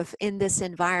sort of in this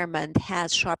environment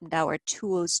has sharpened our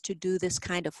tools to do this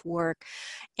kind of work.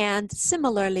 And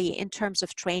similarly, in terms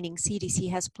of training, CDC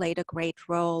has played a great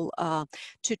role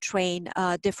to train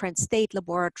different state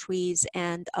laboratories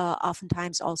and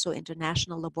oftentimes also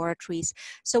international laboratories.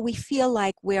 So we feel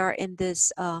like we are in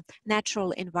this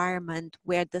natural environment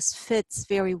where this fits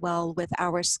very well with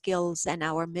our skills and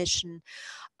our mission.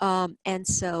 And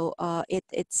so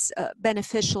it's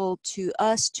beneficial to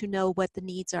us to know what the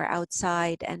needs are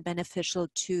outside, and beneficial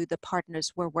to the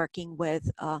partners we're working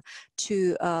with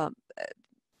to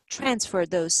transfer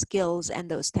those skills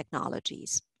and those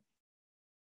technologies.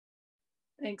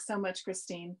 Thanks so much,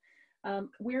 Christine.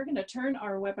 We're going to turn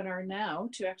our webinar now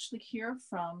to actually hear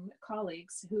from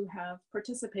colleagues who have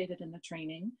participated in the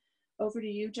training. Over to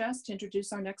you, Jess, to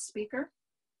introduce our next speaker.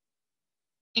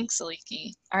 Thanks,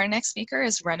 Aliki. Our next speaker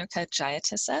is Renuka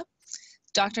Jayatissa.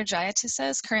 Dr. Jayatissa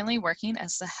is currently working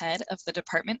as the head of the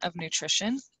Department of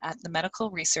Nutrition at the Medical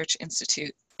Research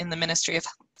Institute in the Ministry of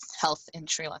Health in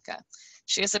Sri Lanka.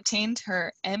 She has obtained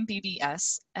her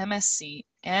MBBS, MSc,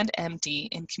 and MD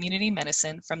in community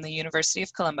medicine from the University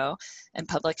of Colombo and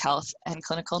public health and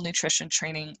clinical nutrition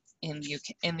training in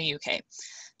the UK.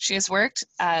 She has worked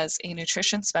as a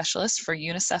nutrition specialist for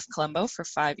UNICEF Colombo for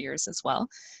 5 years as well.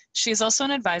 She is also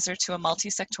an advisor to a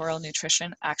multi-sectoral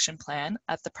nutrition action plan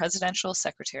at the Presidential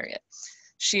Secretariat.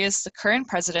 She is the current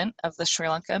president of the Sri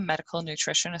Lanka Medical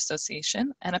Nutrition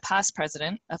Association and a past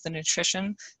president of the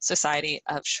Nutrition Society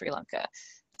of Sri Lanka.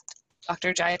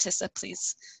 Dr. Jayatissa,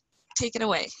 please take it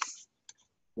away.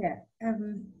 Yeah,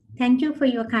 thank you for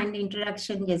your kind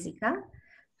introduction, Jessica.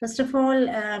 First of all,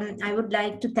 I would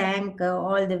like to thank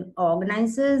all the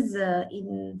organizers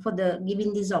for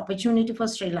giving this opportunity for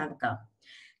Sri Lanka.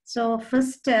 So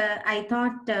first, I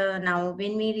thought now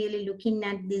when we really looking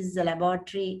at this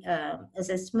laboratory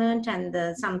assessment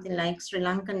and something like Sri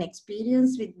Lankan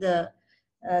experience with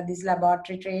this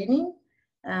laboratory training,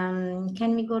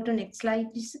 can we go to next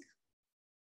slide, please?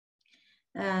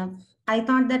 I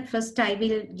thought that first I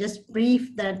will just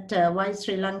brief that why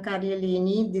Sri Lanka really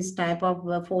need this type of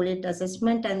folate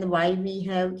assessment and why we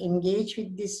have engaged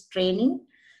with this training.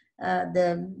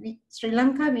 Sri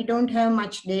Lanka, we don't have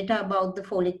much data about the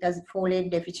folate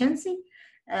deficiency.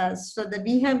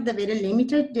 We have the very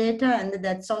limited data, and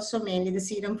that's also mainly the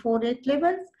serum folate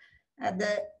levels.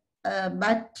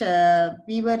 But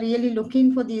we were really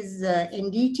looking for these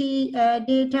NDT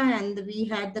data, and we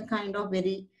had the kind of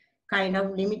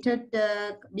limited,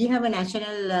 we have a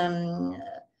national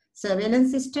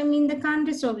surveillance system in the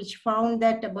country, so which found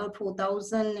that about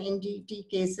 4,000 NDT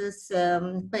cases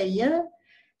per year.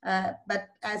 But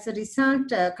as a result,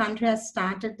 country has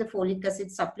started the folic acid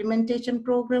supplementation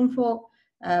program for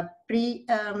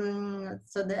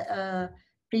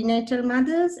prenatal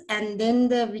mothers, and then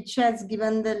which has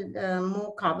given the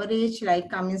more coverage,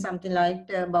 like something like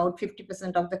about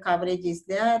 50% of the coverage is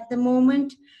there at the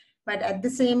moment. But at the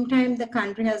same time, the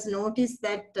country has noticed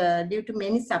that due to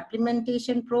many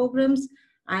supplementation programs,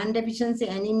 iron deficiency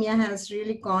anemia has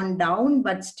really gone down,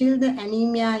 but still the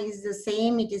anemia is the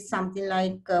same. It is something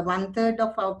like 1/3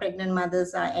 of our pregnant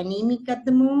mothers are anemic at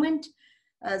the moment.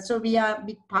 So we are a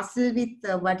bit puzzled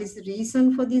with what is the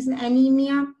reason for this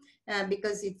anemia,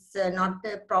 because it's not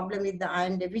a problem with the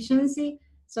iron deficiency.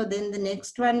 So then the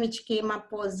next one which came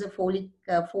up was the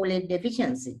folate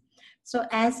deficiency. So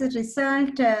as a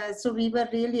result, so we were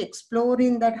really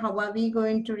exploring that how are we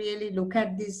going to really look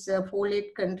at this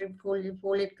folate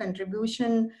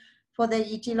contribution for the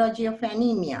etiology of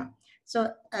anemia.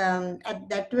 So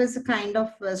that was a kind of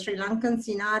Sri Lankan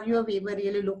scenario. We were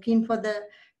really looking for the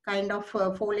kind of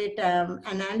folate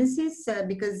analysis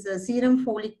because serum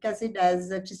folic acid, as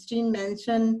Christine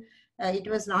mentioned, it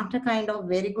was not a kind of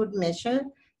very good measure.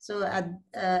 So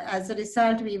as a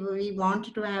result, we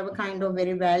wanted to have a kind of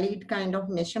very valid kind of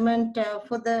measurement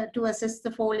to assess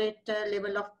the folate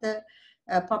level of the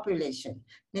population.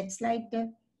 Next slide,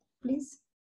 please.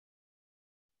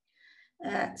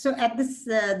 So at this,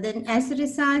 then as a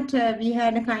result, we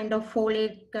had a kind of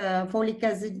folic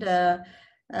acid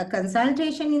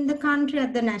consultation in the country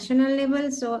at the national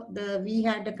level. So we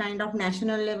had a kind of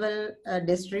national level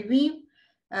desk review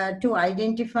to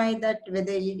identify that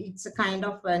whether it's a kind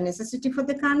of necessity for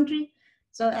the country.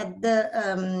 So at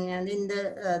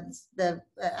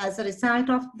as a result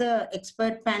of the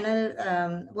expert panel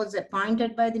was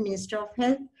appointed by the Ministry of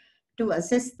Health to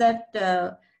assess that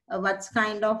what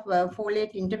kind of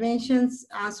folate interventions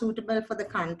are suitable for the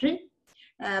country.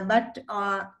 But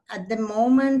at the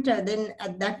moment, then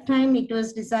at that time, it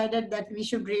was decided that we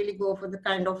should really go for the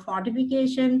kind of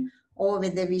fortification or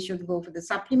whether we should go for the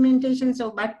supplementation.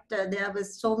 So, but there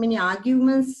was so many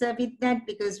arguments with that,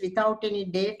 because without any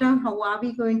data, how are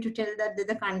we going to tell that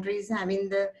the country is having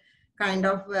the kind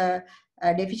of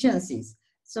deficiencies?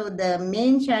 So the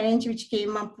main challenge which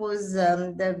came up was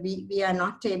we are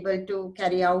not able to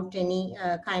carry out any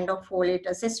kind of folate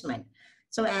assessment.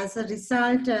 So as a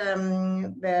result,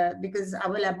 because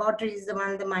our laboratory is the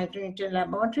micronutrient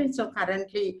laboratory, so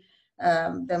currently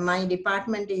my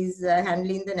department is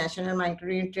handling the National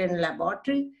Micronutrient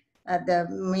Laboratory. The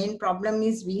main problem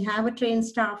is we have a trained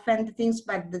staff and the things,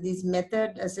 but this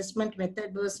assessment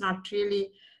method was not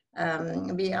really,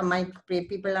 my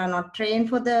people are not trained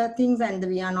for the things, and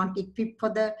we are not equipped for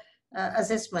the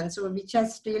assessment. So which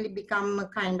has really become a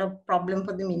kind of problem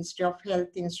for the Ministry of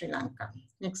Health in Sri Lanka.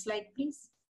 Next slide, please.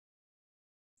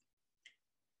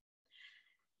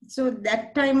 So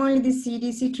that time only the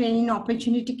CDC training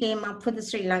opportunity came up for the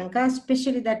Sri Lanka,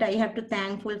 especially that I have to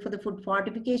thankful for the food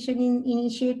fortification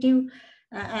initiative,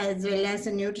 as well as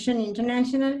the Nutrition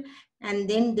International. And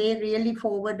then they really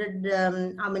forwarded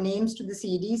our names to the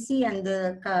CDC, and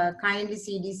the kindly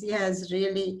CDC has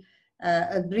really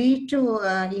agreed to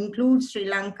include Sri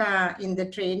Lanka in the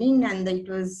training. And it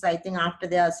was, I think, after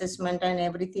the assessment and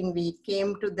everything, we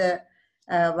came to the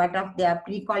what of their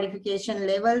pre-qualification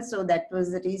level. So that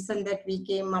was the reason that we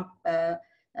came up,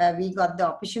 we got the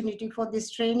opportunity for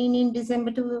this training in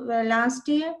December last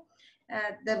year.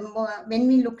 When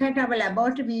we look at our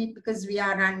laboratory, because we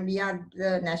are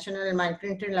the National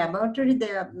Micronutrient Laboratory,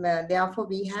 therefore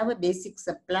we have a basic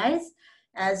supplies,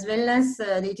 as well as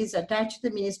it is attached to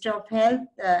the Ministry of Health.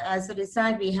 As a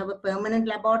result, we have a permanent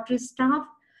laboratory staff.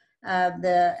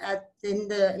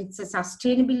 It's a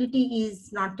sustainability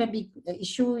is not a big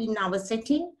issue in our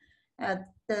setting.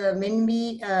 When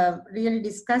we really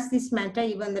discuss this matter,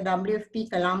 even the WFP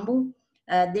Colombo,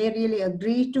 they really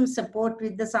agreed to support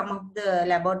with some of the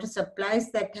laboratory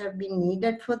supplies that have been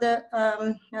needed for the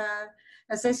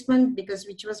assessment, because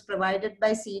which was provided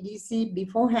by CDC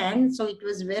beforehand. So it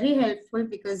was very helpful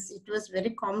because it was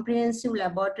very comprehensive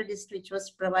laboratory list which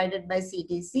was provided by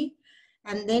CDC.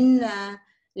 And then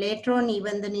later on,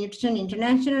 even the Nutrition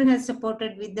International has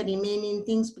supported with the remaining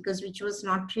things, because which was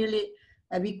not really,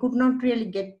 we could not really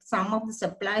get some of the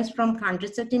supplies from country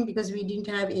setting because we didn't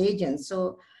have agents.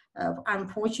 So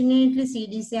unfortunately,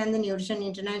 CDC and the Nutrition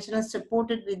International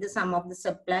supported with some of the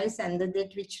supplies, and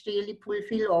that which really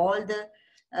fulfill all the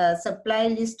supply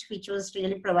list which was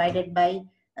really provided by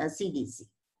CDC.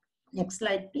 Next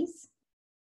slide, please.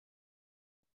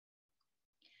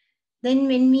 Then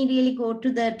when we really go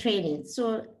to the training,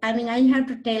 so I mean, I have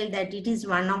to tell that it is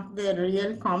one of the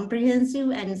real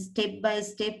comprehensive and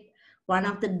step-by-step, one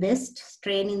of the best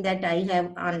training that I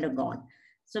have undergone.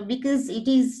 So because it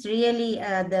is really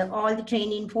all the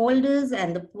training folders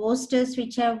and the posters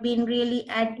which have been really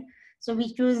added, so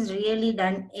which was really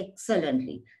done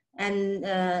excellently. And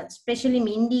especially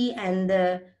Mindy and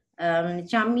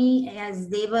Chami, as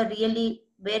they were really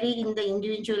very in the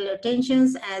individual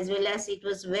attentions, as well as it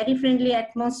was very friendly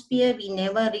atmosphere. We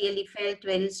never really felt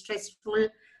very stressful,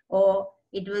 or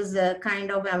it was a kind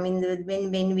of, I mean,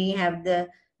 when we have the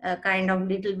kind of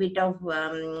little bit of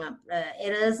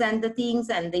errors and the things,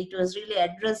 and it was really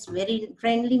addressed very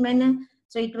friendly manner.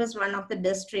 So it was one of the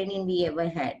best training we ever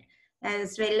had,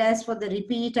 as well as for the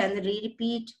repeat and the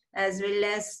re-repeat, as well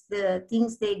as the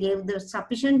things they gave the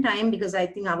sufficient time, because I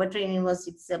think our training was,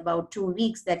 it's about 2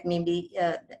 weeks that maybe,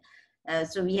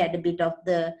 so we had a bit of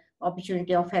the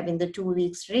opportunity of having the 2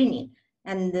 weeks training,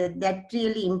 and that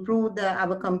really improved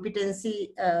our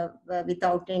competency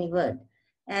without any word.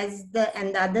 And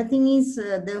the other thing is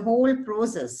the whole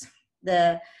process,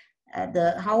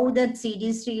 how that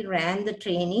CDC ran the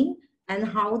training and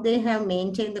how they have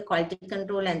maintained the quality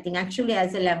control and thing. Actually,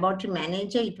 as a laboratory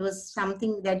manager, it was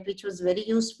something that which was very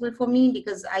useful for me,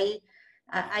 because I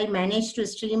managed to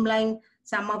streamline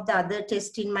some of the other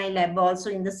tests in my lab also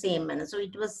in the same manner. So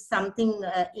it was something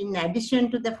in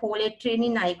addition to the folate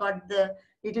training, I got the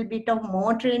little bit of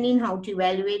more training, how to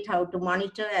evaluate, how to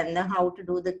monitor, and how to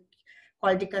do the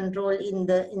quality control in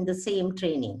the same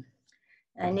training.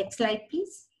 Next slide,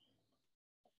 please.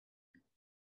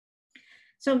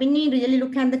 So when we really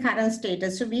look at the current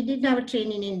status, so we did our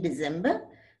training in December.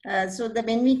 So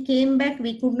when we came back,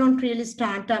 we could not really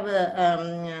start our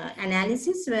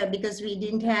analysis because we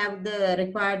didn't have the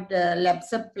required lab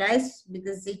supplies,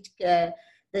 because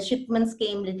the shipments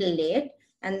came a little late.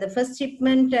 And the first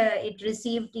shipment it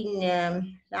received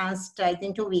in last, I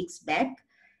think, 2 weeks back.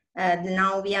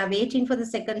 Now we are waiting for the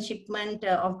second shipment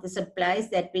of the supplies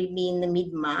that will be in the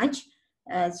mid-March.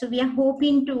 So we are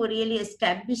hoping to really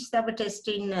establish our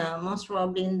testing most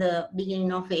probably in the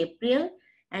beginning of April,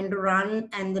 and run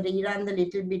and rerun the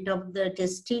little bit of the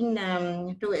testing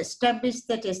to establish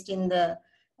the test in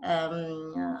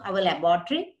our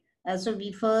laboratory. So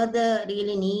we further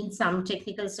really need some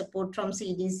technical support from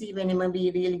CDC whenever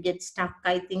we really get stuck.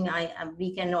 I think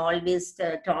we can always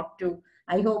talk to,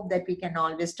 I hope that we can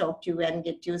always talk to you and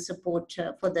get your support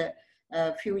for the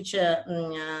future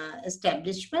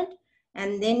establishment.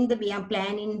 And then we are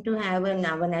planning to have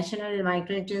our National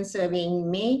Micronutrient Survey in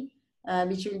May,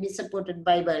 which will be supported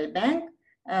by World Bank.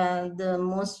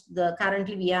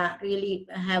 Currently we are really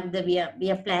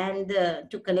we are planned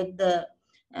to collect the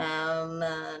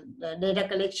data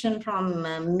collection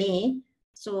from May.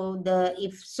 So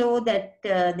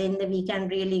then we can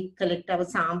really collect our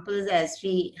samples as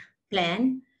we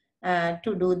plan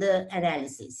to do the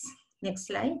analysis. Next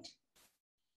slide.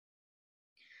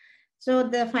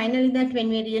 So finally, that when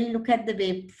we really look at the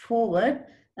way forward,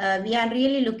 we are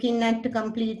really looking at the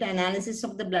complete analysis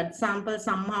of the blood sample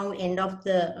somehow end of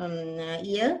the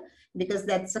year. because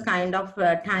that's the kind of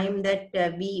time that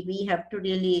we have to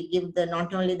really give the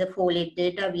not only the folate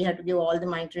data, we have to give all the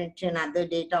micronutrient and other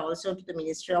data also to the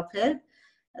Ministry of Health.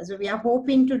 So we are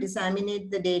hoping to disseminate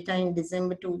the data in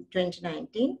December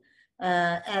 2019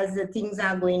 as the things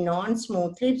are going on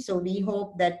smoothly. So we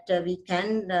hope that we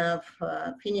can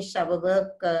finish our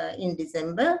work in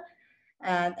December.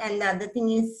 And the other thing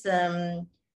is,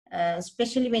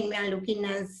 especially when we are looking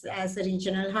as a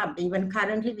regional hub, even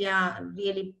currently we are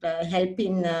really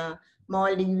helping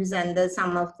Maldives and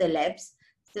some of the labs.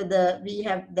 So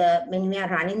when we are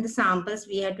running the samples,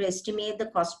 we have to estimate the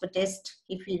cost per test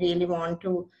if we really want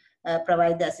to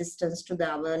provide the assistance to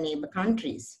our neighbor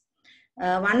countries.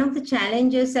 One of the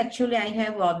challenges actually I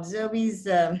have observed is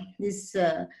this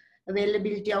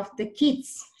availability of the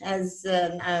kits, as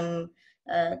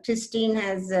Christine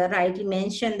has rightly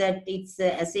mentioned that its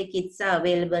assay kits are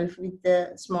available with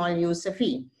the small user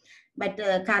fee. But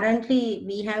currently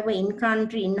we have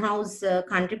in-country, in-house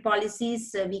country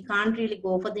policies. We can't really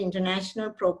go for the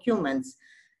international procurements.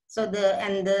 So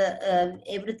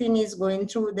everything is going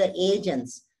through the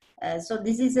agents. So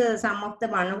this is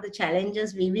one of the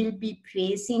challenges we will be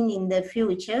facing in the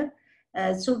future.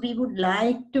 So we would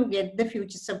like to get the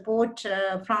future support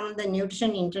from the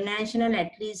Nutrition International,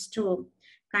 at least to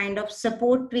kind of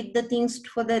support with the things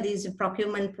for this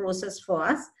procurement process for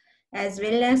us, as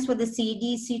well as for the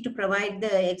CDC to provide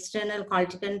the external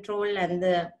quality control and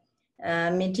the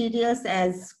materials,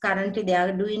 as currently they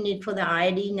are doing it for the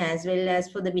iodine as well as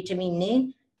for the vitamin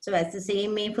A. So as the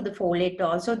same way for the folate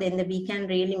also, then we can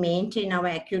really maintain our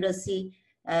accuracy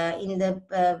in the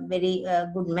very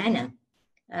good manner.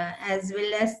 As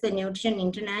well as the Nutrition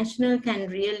International can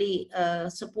really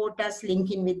support us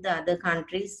linking with the other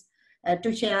countries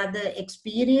to share the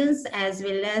experience, as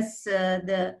well as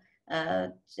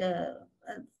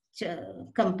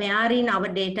comparing our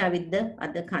data with the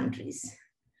other countries.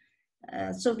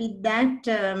 So with that,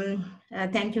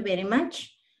 thank you very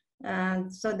much.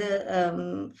 So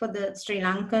for the Sri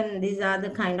Lankan, these are the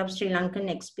kind of Sri Lankan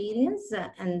experience,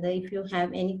 and if you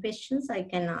have any questions, I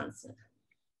can answer.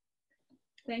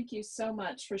 Thank you so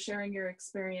much for sharing your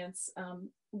experience.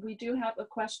 We do have a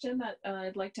question that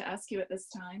I'd like to ask you at this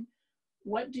time.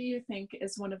 What do you think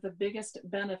is one of the biggest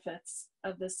benefits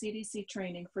of the CDC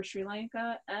training for Sri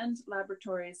Lanka and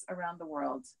laboratories around the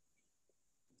world?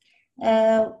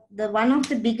 One of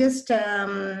the biggest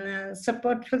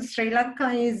support for Sri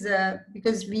Lanka is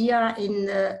because we are in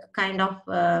the kind of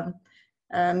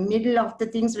middle of the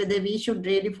things, whether we should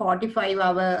really fortify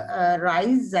our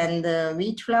rice and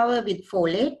wheat flour with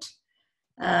folate.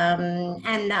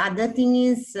 And the other thing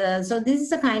is, so this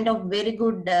is a kind of very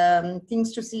good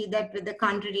things to see that the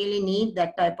country really need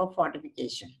that type of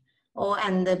fortification.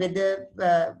 And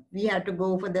whether we have to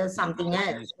go for something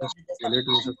else.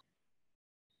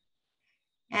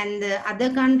 And the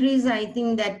other countries, I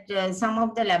think that some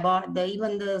of the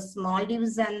even the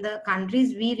Maldives and the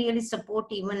countries, we really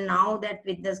support even now that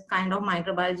with this kind of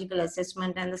microbiological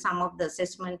assessment and some of the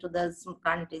assessment to the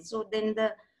countries. So then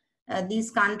these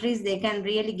countries, they can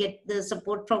really get the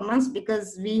support from us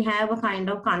because we have a kind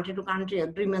of country-to-country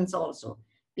agreements also.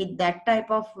 With that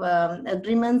type of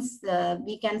agreements,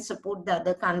 we can support the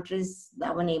other countries,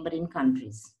 our neighboring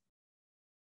countries.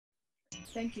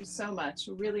 Thank you so much.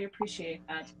 We really appreciate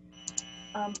that.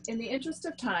 In the interest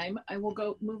of time, I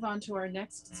will move on to our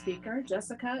next speaker.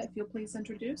 Jessica, if you'll please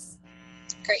introduce.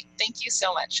 Great, thank you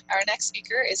so much. Our next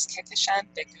speaker is Kekishan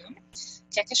Begum.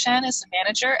 Kekishan is the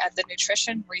manager at the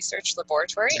Nutrition Research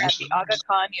Laboratory at the Aga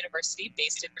Khan University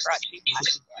based in Karachi,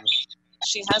 Pakistan.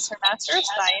 She has her Master of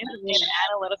Science in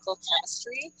Analytical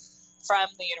Chemistry from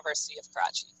the University of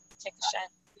Karachi. Kekishan,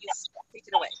 please take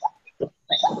it away.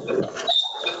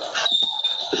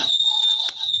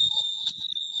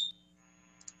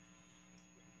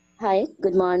 Hi,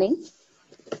 good morning.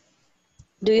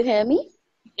 Do you hear me?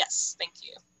 Yes, thank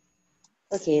you.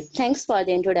 Okay, thanks for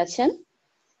the introduction.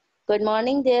 Good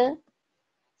morning there.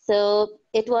 So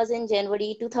it was in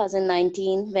January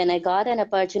 2019 when I got an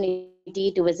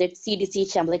opportunity to visit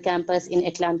CDC Chambly campus in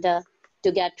Atlanta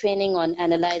to get training on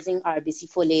analyzing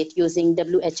RBC folate using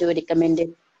WHO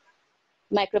recommended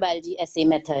microbiology assay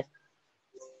method.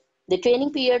 The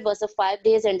training period was of 5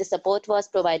 days and the support was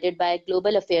provided by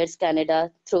Global Affairs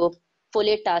Canada through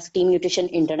Folate Task Team Nutrition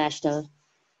International.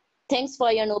 Thanks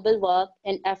for your noble work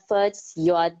and efforts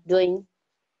you are doing.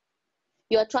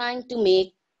 You are trying to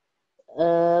make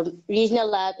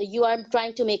you are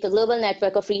trying to make a global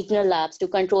network of regional labs to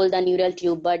control the neural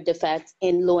tube birth defects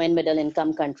in low and middle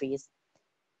income countries.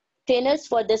 Trainers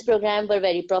for this program were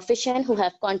very proficient who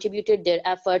have contributed their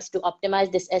efforts to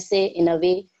optimize this assay in a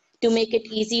way to make it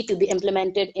easy to be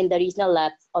implemented in the regional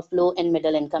labs of low and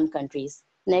middle income countries.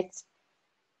 Next.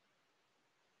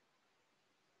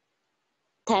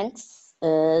 Thanks.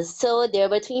 So there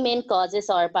were three main causes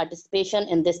or participation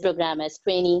in this program as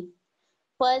trainee.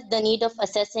 First, the need of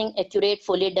assessing accurate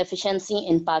folate deficiency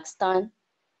in Pakistan.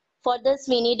 For this,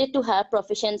 we needed to have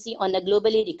proficiency on a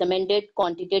globally recommended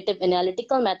quantitative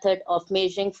analytical method of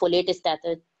measuring folate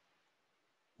status.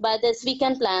 By this, we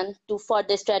can plan for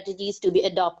the strategies to be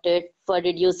adopted for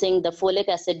reducing the folic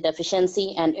acid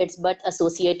deficiency and its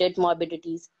birth-associated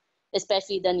morbidities,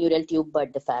 especially the neural tube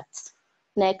birth defects.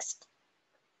 Next.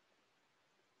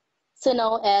 So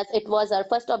now, as it was our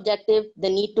first objective, the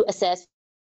need to assess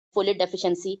folate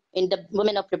deficiency in the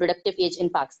women of reproductive age in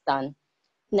Pakistan.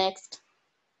 Next.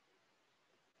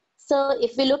 So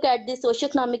if we look at the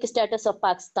socioeconomic status of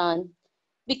Pakistan,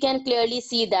 we can clearly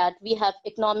see that we have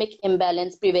economic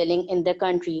imbalance prevailing in the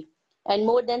country, and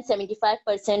more than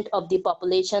 75% of the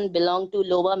population belong to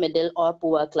lower middle or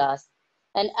poor class.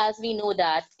 And as we know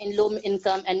that in low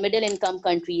income and middle income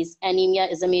countries, anemia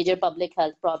is a major public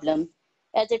health problem,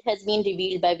 as it has been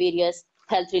revealed by various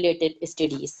health-related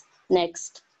studies.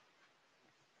 Next.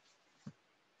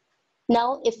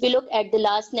 Now, if we look at the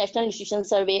last National Nutrition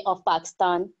Survey of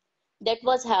Pakistan, that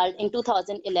was held in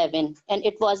 2011, and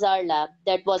it was our lab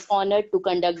that was honored to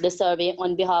conduct the survey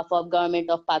on behalf of Government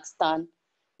of Pakistan,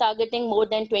 targeting more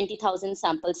than 20,000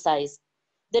 sample size.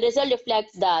 The result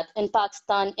reflects that in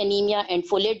Pakistan, anemia and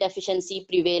folate deficiency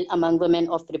prevail among women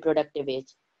of reproductive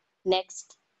age.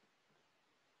 Next.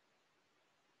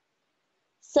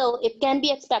 So it can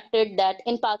be expected that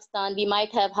in Pakistan, we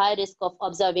might have high risk of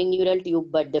observing neural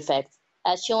tube birth defects,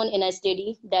 as shown in a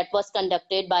study that was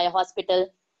conducted by a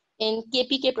hospital in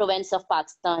KPK province of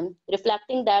Pakistan,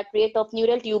 reflecting that rate of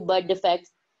neural tube birth defects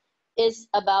is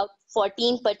about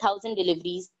 14 per 1,000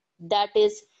 deliveries. That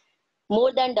is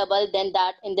more than double than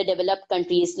that in the developed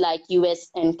countries like US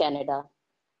and Canada.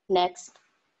 Next.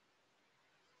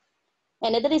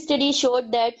 Another study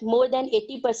showed that more than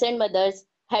 80% mothers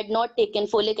had not taken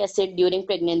folic acid during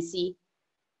pregnancy,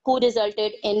 who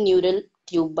resulted in neural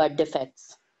tube birth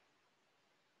defects.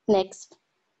 Next.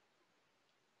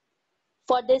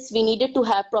 For this, we needed to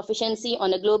have proficiency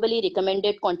on a globally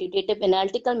recommended quantitative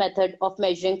analytical method of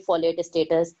measuring folate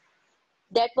status.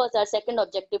 That was our second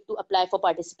objective to apply for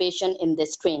participation in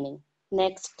this training.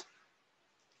 Next.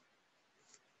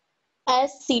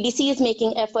 As CDC is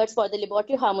making efforts for the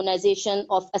laboratory harmonization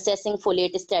of assessing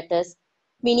folate status,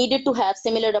 we needed to have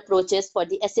similar approaches for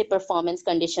the assay performance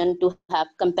condition to have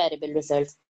comparable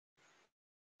results.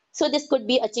 So this could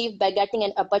be achieved by getting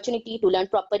an opportunity to learn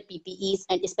proper PPEs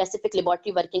and specific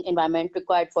laboratory working environment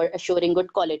required for assuring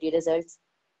good quality results.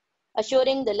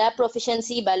 Assuring the lab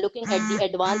proficiency by looking at the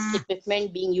advanced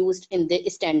equipment being used in the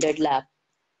standard lab,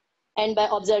 and by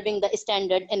observing the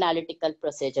standard analytical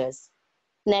procedures.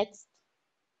 Next.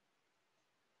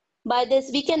 By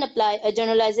this, we can apply a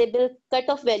generalizable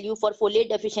cutoff value for folate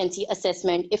deficiency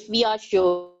assessment if we are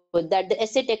sure that the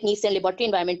assay techniques and laboratory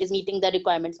environment is meeting the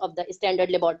requirements of the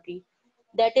standard laboratory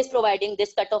that is providing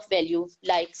this cutoff value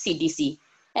like CDC.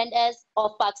 And as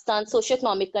of Pakistan's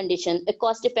socioeconomic condition, a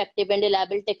cost-effective and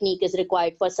reliable technique is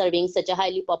required for serving such a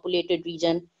highly populated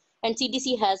region. And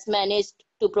CDC has managed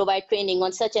to provide training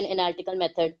on such an analytical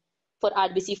method for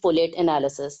RBC folate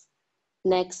analysis.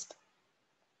 Next.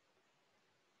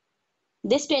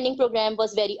 This training program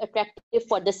was very attractive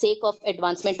for the sake of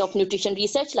advancement of nutrition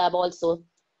research lab also.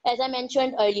 As I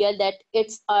mentioned earlier, that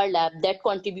it's our lab that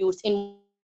contributes in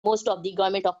most of the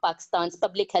Government of Pakistan's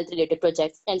public health related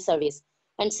projects and surveys,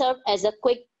 and serve as a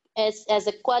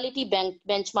quality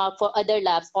benchmark for other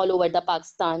labs all over the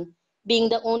Pakistan, being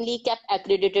the only CAP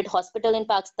accredited hospital in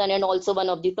Pakistan and also one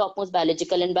of the topmost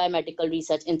biological and biomedical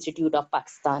research institute of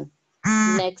Pakistan.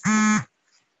 Next.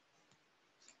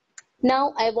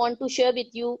 Now I want to share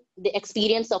with you the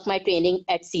experience of my training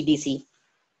at CDC.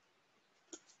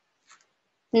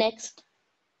 Next.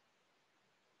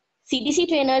 CDC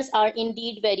trainers are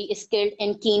indeed very skilled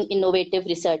and keen innovative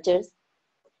researchers,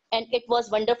 and it was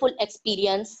wonderful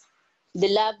experience. The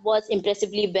lab was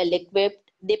impressively well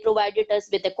equipped. They provided us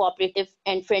with a cooperative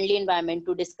and friendly environment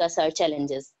to discuss our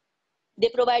challenges. They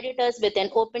provided us with an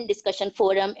open discussion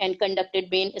forum and conducted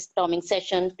brainstorming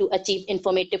session to achieve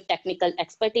informative technical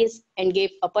expertise and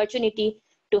gave opportunity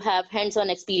to have hands-on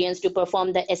experience to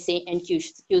perform the assay and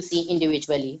QC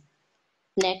individually.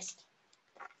 Next.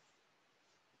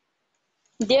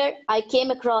 There I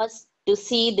came across to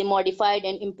see the modified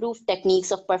and improved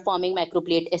techniques of performing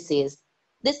microplate assays.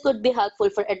 This could be helpful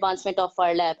for advancement of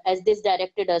our lab, as this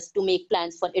directed us to make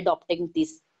plans for adopting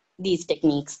these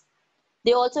techniques.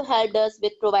 They also helped us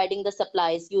with providing the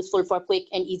supplies useful for quick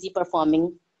and easy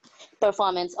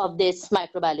performance of this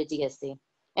microbiology essay,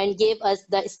 and gave us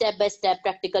the step-by-step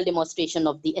practical demonstration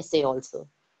of the essay also.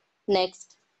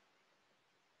 Next.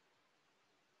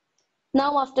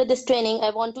 Now, after this training, I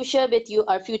want to share with you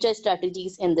our future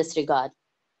strategies in this regard.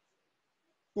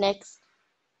 Next.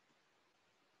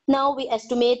 Now we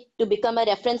estimate to become a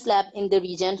reference lab in the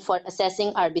region for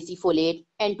assessing RBC folate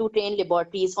and to train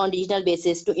laboratories on regional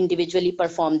basis to individually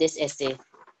perform this assay.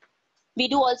 We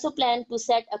do also plan to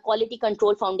set a quality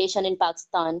control foundation in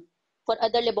Pakistan for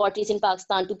other laboratories in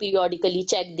Pakistan to periodically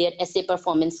check their assay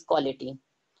performance quality.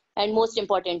 And most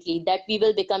importantly, that we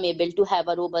will become able to have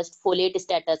a robust folate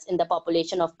status in the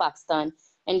population of Pakistan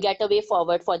and get a way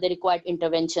forward for the required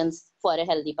interventions for a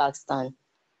healthy Pakistan.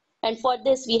 And for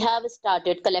this, we have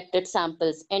collected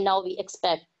samples, and now we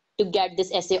expect to get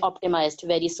this assay optimized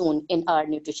very soon in our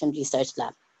nutrition research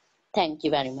lab. Thank you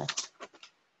very much.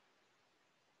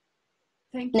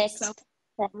 Thank you Next. so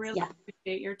much. Really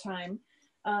appreciate your time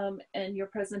and your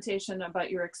presentation about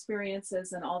your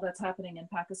experiences and all that's happening in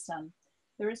Pakistan.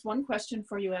 There is one question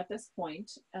for you at this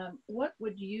point. What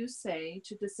would you say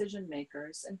to decision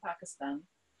makers in Pakistan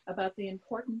about the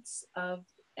importance of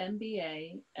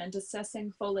MBA and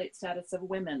assessing folate status of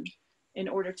women in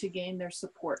order to gain their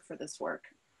support for this work?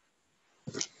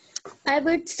 I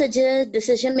would suggest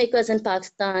decision makers in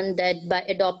Pakistan that by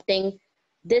adopting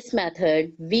this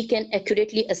method, we can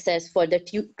accurately assess for the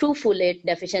true folate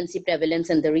deficiency prevalence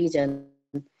in the region,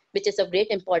 which is of great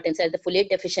importance as the folate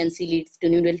deficiency leads to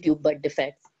neural tube birth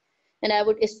defects. And I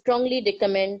would strongly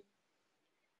recommend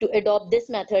to adopt this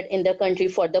method in the country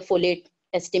for the folate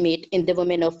estimate in the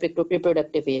women of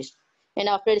reproductive age. And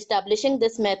after establishing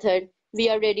this method, we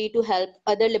are ready to help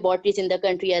other laboratories in the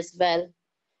country as well,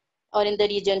 or in the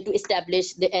region, to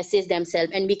establish the assays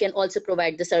themselves, and we can also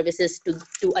provide the services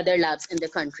to other labs in the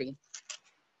country.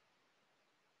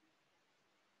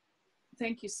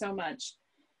 Thank you so much.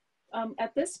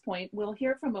 At this point, we'll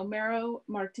hear from Homero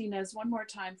Martinez one more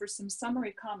time for some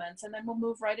summary comments, and then we'll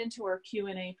move right into our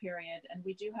Q&A period. And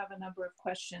we do have a number of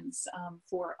questions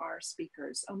for our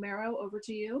speakers. Homero, over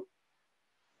to you.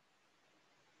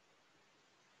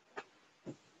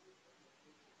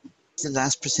 The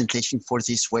last presentation for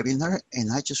this webinar,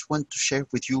 and I just want to share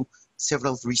with you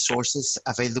several resources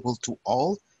available to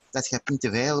all that have been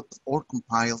developed or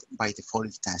compiled by the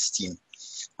Folate Task Team.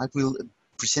 I will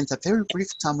present a very brief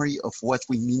summary of what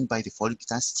we mean by the Folate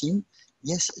Task Team.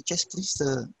 Yes, Jess, please,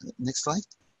 the next slide.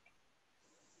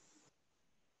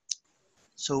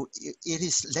 So it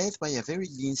is led by a very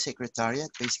lean secretariat,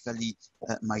 basically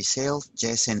myself,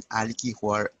 Jess, and Aliki, who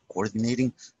are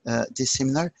coordinating this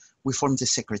seminar. We form the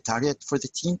secretariat for the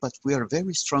team, but we are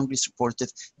very strongly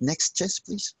supported. Next, Jess,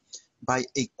 please. By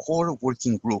a core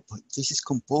working group. This is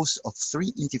composed of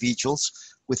 3 individuals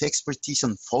with expertise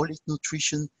on folate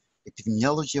nutrition,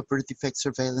 epidemiology of birth defect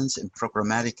surveillance, and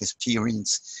programmatic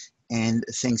experience. And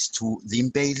thanks to Lynn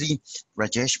Bailey,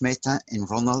 Rajesh Mehta, and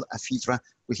Ronald Afidra,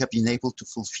 we have been able to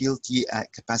fulfill the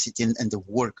capacity and the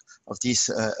work of this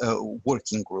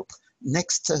working group.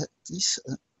 Next, please.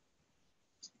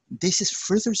 This is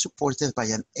further supported by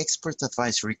an expert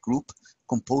advisory group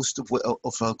composed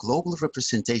of a global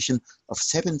representation of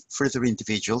 7 further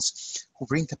individuals who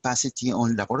bring capacity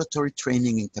on laboratory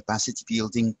training and capacity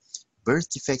building, birth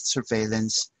defect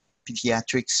surveillance,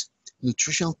 pediatrics,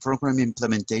 nutritional program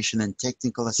implementation and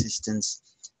technical assistance,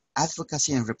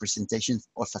 advocacy and representation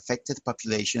of affected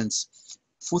populations,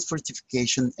 food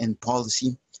fortification and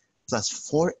policy, plus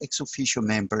 4 ex officio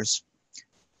members,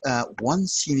 1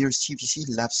 senior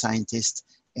CBC lab scientist,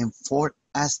 and 4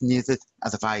 as-needed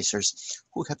advisors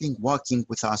who have been working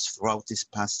with us throughout this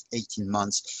past 18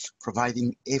 months,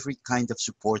 providing every kind of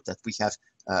support that we have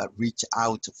reached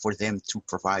out for them to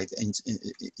provide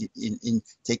in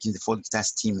taking the Folate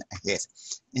Task Team ahead.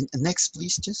 And next,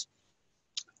 please, Jess.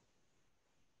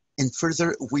 And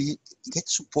further, we get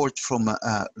support from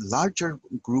a larger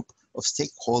group of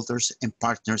stakeholders and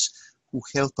partners who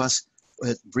help us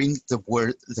bring the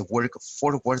work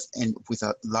forward and with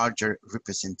a larger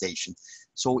representation.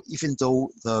 So even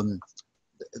though the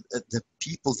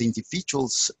people, the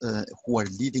individuals who are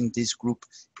leading this group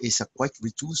is a quite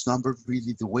reduced number,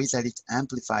 really the way that it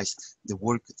amplifies the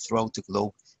work throughout the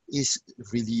globe is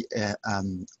really a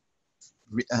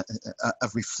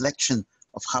reflection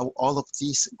of how all of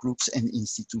these groups and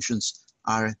institutions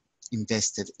are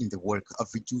invested in the work of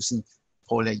reducing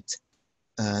folate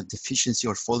deficiency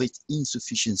or folate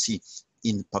insufficiency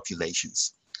in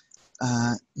populations.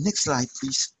 Next slide,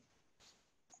 please.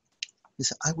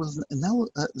 Yes, I will now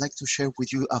like to share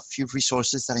with you a few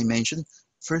resources that I mentioned.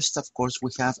 First, of course,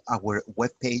 we have our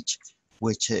webpage,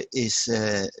 which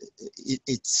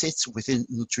it sits within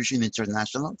Nutrition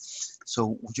International.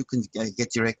 So you can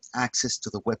get direct access to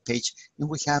the webpage, and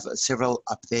we have several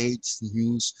updates,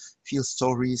 news, field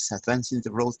stories, advancing the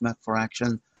roadmap for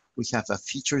action. We have a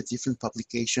feature, different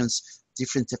publications,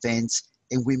 different events,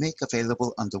 and we make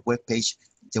available on the webpage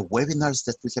the webinars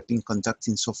that we have been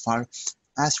conducting so far,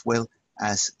 as well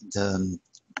as the,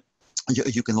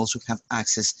 you can also have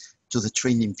access to the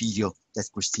training video that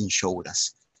Christine showed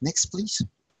us. Next, please.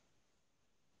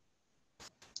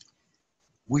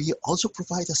 We also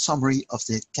provide a summary of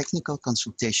the technical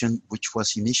consultation, which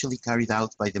was initially carried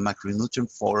out by the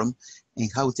Macronutrient Forum,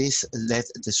 and how this led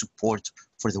the support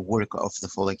for the work of the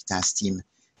Folate Task Team.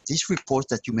 This report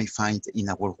that you may find in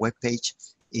our webpage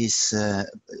is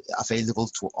available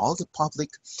to all the public,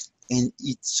 and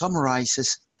it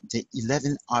summarizes the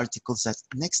 11 articles that,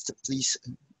 next please,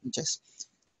 Jess,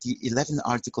 the 11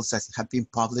 articles that have been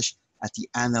published at the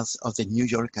Annals of the New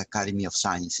York Academy of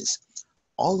Sciences.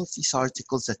 All of these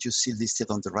articles that you see listed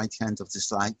on the right hand of the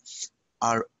slide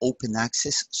are open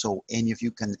access, so any of you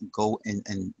can go and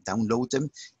download them,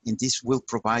 and this will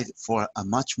provide for a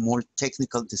much more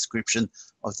technical description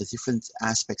of the different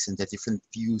aspects and the different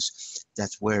views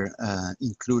that were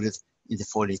included in the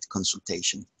folate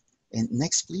consultation. And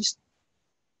next, please.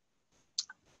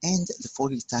 And the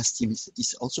Folate Task Team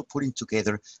is also putting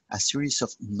together a series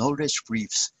of knowledge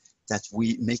briefs that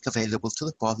we make available to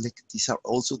the public. These are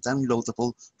also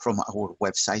downloadable from our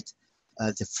website.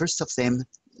 The first of them,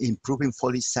 Improving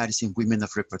Folate Status in Women of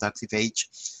Reproductive Age,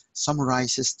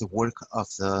 summarizes the work of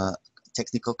the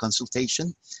technical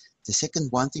consultation. The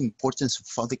second one, The Importance of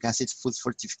Folic Acid Food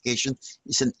Fortification,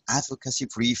 is an advocacy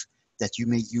brief that you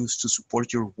may use to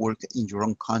support your work in your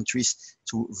own countries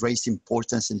to raise the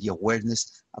importance and the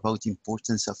awareness about the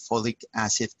importance of folic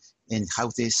acid and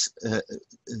how this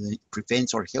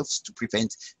prevents or helps to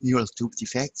prevent neural tube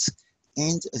defects.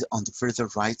 And on the further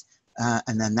right,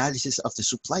 an analysis of the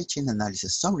supply chain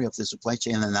analysis, summary of the supply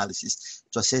chain analysis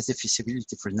to assess the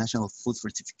feasibility for national food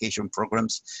fortification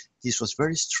programs. This was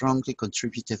very strongly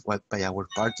contributed by our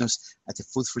partners at the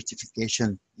Food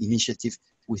Fortification Initiative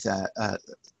with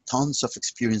tons of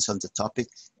experience on the topic,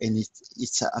 and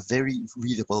it's a very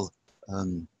readable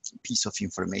piece of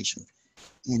information.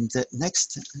 And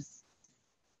next,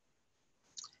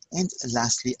 and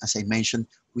lastly, as I mentioned,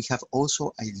 we have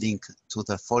also a link to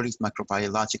the folate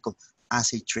microbiological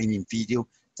assay training video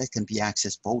that can be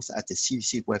accessed both at the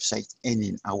CDC website and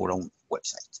in our own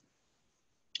website.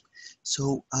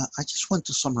 So I just want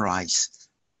to summarize.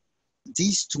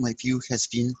 This, to my view, has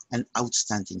been an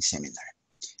outstanding seminar.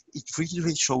 It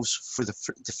really shows for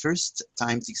the first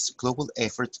time this global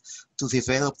effort to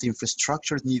develop the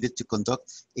infrastructure needed to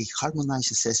conduct a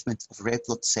harmonized assessment of red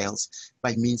blood cells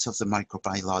by means of the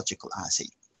microbiological assay.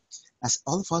 As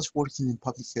all of us working in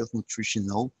public health nutrition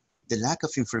know, the lack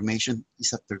of information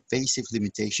is a pervasive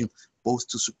limitation both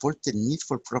to support the need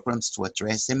for programs to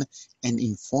address them and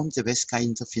inform the best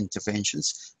kind of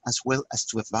interventions, as well as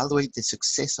to evaluate the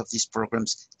success of these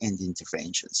programs and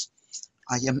interventions.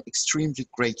 I am extremely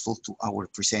grateful to our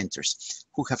presenters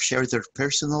who have shared their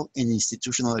personal and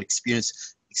institutional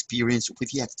experience with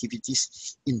the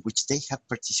activities in which they have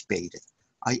participated.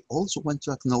 I also want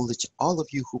to acknowledge all of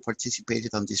you who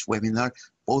participated on this webinar,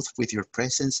 both with your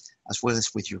presence as well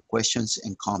as with your questions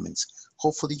and comments.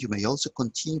 Hopefully you may also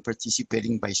continue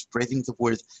participating by spreading the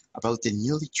word about the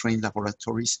newly trained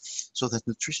laboratories so that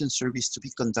nutrition service to be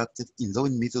conducted in low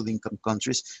and middle income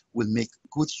countries will make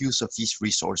good use of this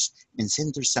resource and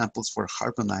send their samples for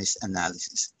harmonized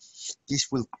analysis. This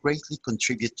will greatly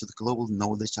contribute to the global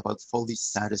knowledge about folate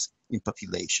status in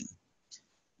population.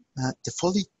 The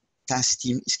Folate Task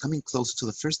Team is coming close to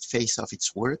the first phase of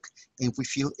its work, and we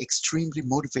feel extremely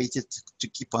motivated to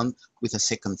keep on with the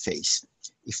second phase.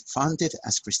 If funded,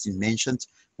 as Christine mentioned,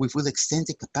 we will extend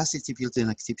the capacity building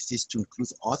activities to include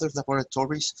other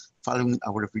laboratories following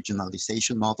our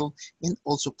regionalization model, and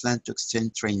also plan to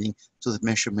extend training to the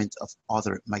measurement of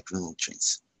other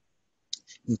micronutrients.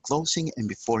 In closing, and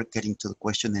before getting to the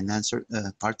question and answer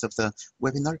part of the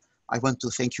webinar, I want to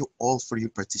thank you all for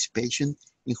your participation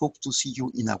and hope to see you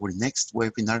in our next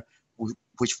webinar,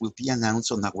 which will be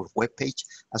announced on our webpage,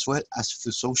 as well as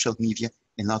through social media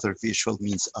and other visual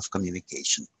means of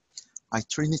communication. I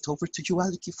turn it over to you,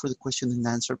 Aliki, for the question and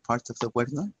answer part of the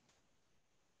webinar.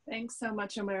 Thanks so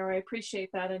much, Homero. I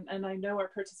appreciate that. And I know our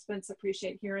participants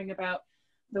appreciate hearing about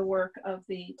the work of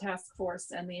the task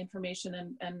force and the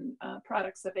information and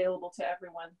products available to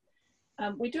everyone.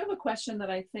 We do have a question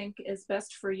that I think is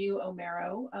best for you,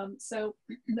 Homero. So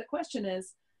the question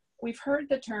is, we've heard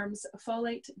the terms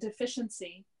folate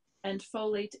deficiency and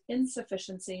folate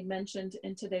insufficiency mentioned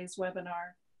in today's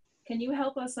webinar. Can you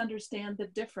help us understand the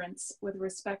difference with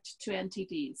respect to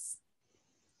NTDs?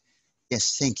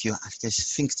 Yes, thank you. I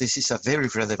think this is a very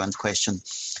relevant question.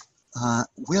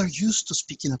 We are used to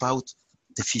speaking about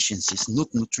deficiencies,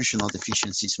 nutritional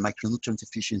deficiencies, micronutrient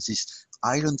deficiencies,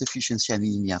 iron deficiency,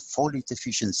 anemia, folate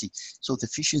deficiency. So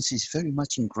deficiency is very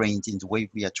much ingrained in the way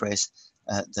we address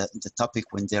the topic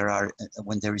when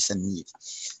there is a need.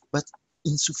 But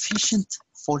insufficient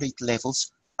folate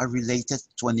levels are related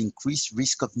to an increased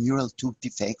risk of neural tube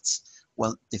defects,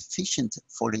 while deficient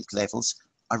folate levels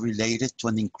are related to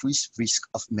an increased risk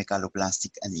of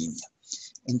megaloblastic anemia.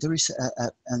 And there is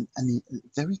a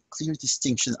very clear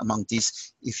distinction among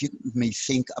these if you may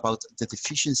think about the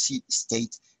deficiency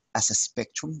state as a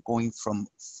spectrum going from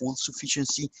full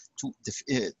sufficiency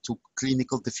to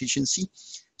clinical deficiency.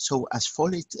 So as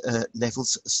folate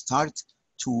levels start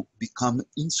to become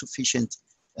insufficient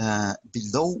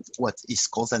below what is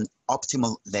called an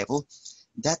optimal level,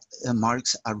 that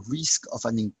marks a risk of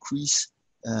an increased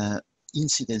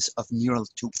incidence of neural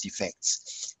tube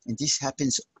defects. And this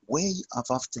happens way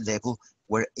above the level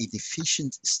where a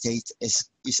deficient state is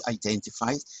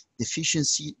identified,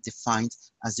 deficiency defined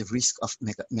as the risk of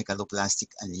megaloblastic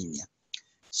anemia.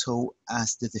 So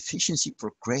as the deficiency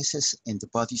progresses and the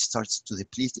body starts to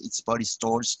deplete its body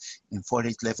stores and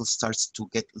folate level starts to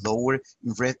get lower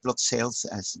in red blood cells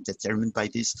as determined by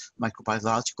this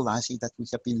microbiological assay that we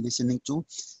have been listening to,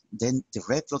 then the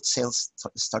red blood cells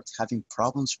start having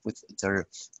problems with their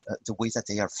the way that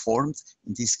they are formed,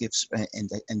 and this gives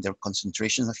and their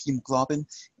concentration of hemoglobin,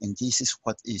 and this is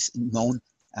what is known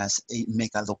as a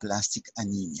megaloblastic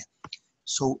anemia.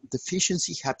 So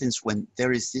deficiency happens when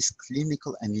there is this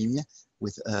clinical anemia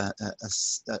with a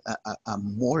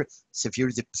more severe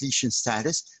depletion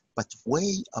status, but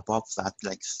way above that,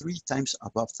 like 3 times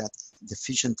above that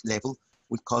deficient level,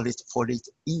 we call it folate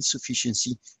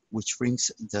insufficiency, which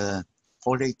brings the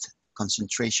folate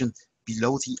concentration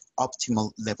below the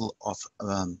optimal level of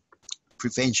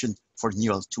prevention for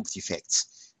neural tube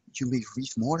defects. You may read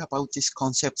more about these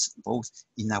concepts both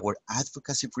in our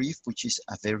advocacy brief, which is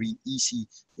a very easy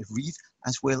read,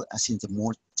 as well as in the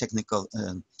more technical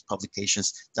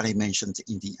publications that I mentioned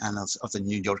in the Annals of the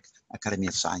New York Academy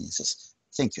of Sciences.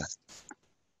 Thank you.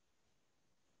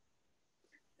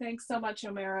 Thanks so much,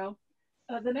 Homero.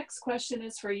 The next question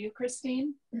is for you,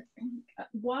 Christine.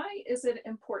 Why is it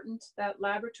important that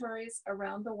laboratories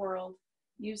around the world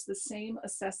use the same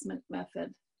assessment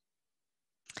method?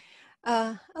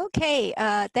 Okay,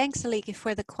 thanks, Aliki,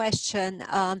 for the question.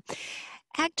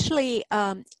 Actually,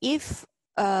 if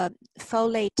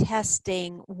folate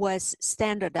testing was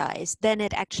standardized, then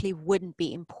it actually wouldn't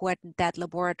be important that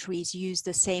laboratories use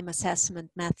the same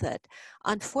assessment method.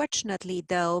 Unfortunately,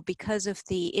 though, because of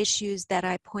the issues that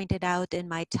I pointed out in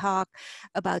my talk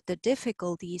about the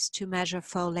difficulties to measure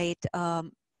folate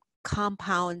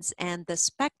compounds and the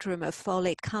spectrum of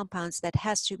folate compounds that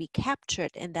has to be captured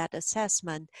in that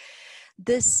assessment,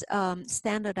 this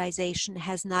standardization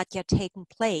has not yet taken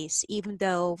place, even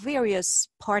though various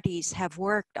parties have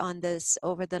worked on this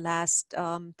over the last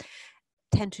 10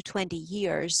 to 20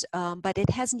 years, but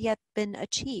it hasn't yet been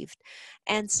achieved.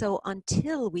 And so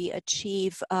until we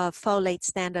achieve folate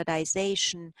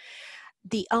standardization,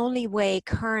 the only way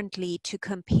currently to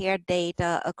compare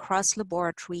data across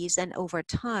laboratories and over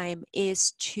time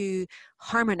is to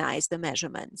harmonize the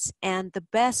measurements. And the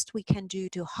best we can do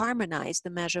to harmonize the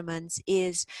measurements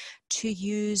is to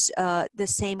use the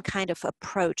same kind of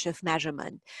approach of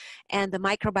measurement. And the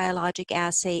microbiologic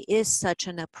assay is such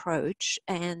an approach.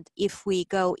 And if we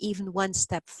go even one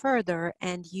step further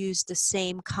and use the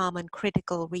same common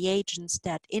critical reagents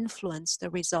that influence the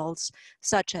results,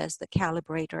 such as the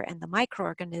calibrator and the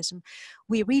microorganism,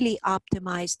 we really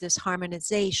optimize this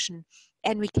harmonization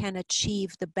and we can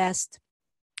achieve the best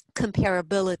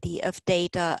comparability of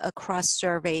data across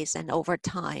surveys and over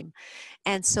time.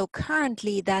 And so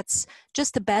currently that's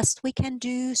just the best we can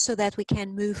do so that we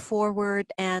can move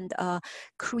forward and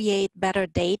create better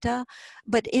data.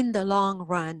 But in the long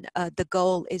run, the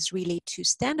goal is really to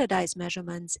standardize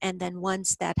measurements. And then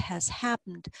once that has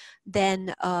happened,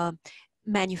 then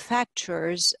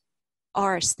manufacturers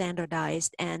are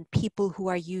standardized and people who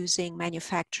are using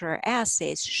manufacturer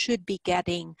assays should be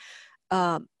getting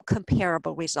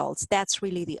comparable results. That's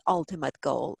really the ultimate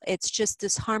goal. It's just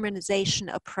this harmonization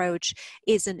approach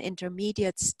is an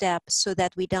intermediate step so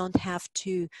that we don't have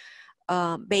to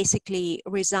basically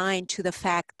resign to the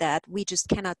fact that we just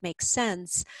cannot make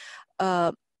sense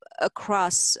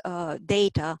across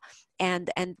data, and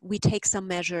we take some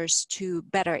measures to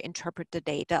better interpret the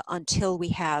data until we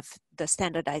have the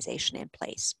standardization in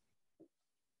place.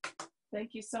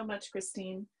 Thank you so much,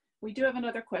 Christine. We do have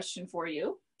another question for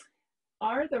you.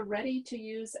 Are the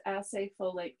ready-to-use assay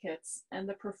folate kits and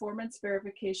the performance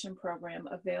verification program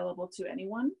available to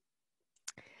anyone?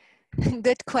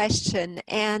 Good question.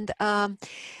 And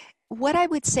what I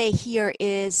would say here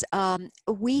is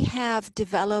we have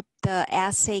developed the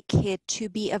assay kit to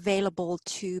be available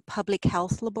to public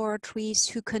health laboratories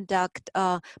who conduct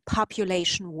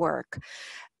population work.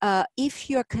 If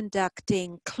you're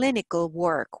conducting clinical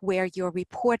work where you're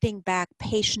reporting back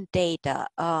patient data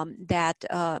that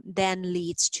then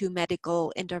leads to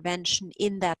medical intervention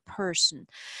in that person,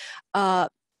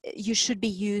 you should be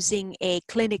using a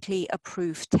clinically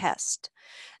approved test.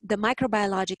 The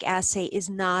microbiologic assay is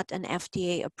not an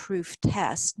FDA-approved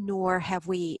test, nor have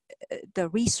we the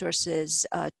resources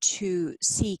to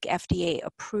seek FDA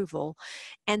approval.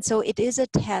 And so it is a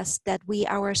test that we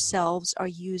ourselves are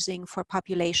using for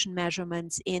population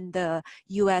measurements in the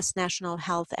U.S. National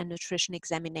Health and Nutrition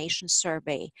Examination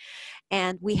Survey.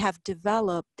 And we have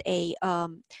developed a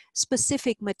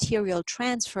specific material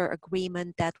transfer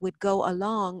agreement that would go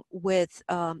along with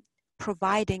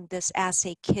providing this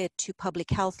assay kit to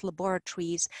public health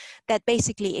laboratories that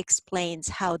basically explains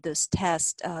how this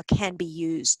test can be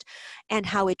used and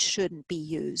how it shouldn't be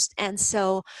used. And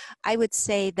so I would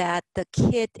say that the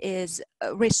kit is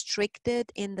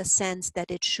restricted in the sense that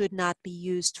it should not be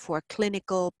used for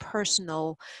clinical,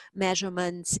 personal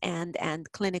measurements and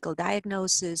clinical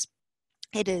diagnosis.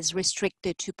 It is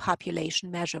restricted to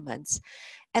population measurements.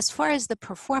 As far as the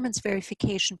performance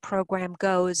verification program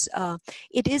goes,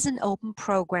 it is an open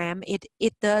program.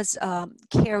 It does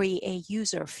carry a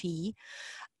user fee.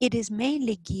 It is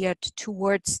mainly geared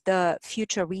towards the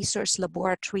future resource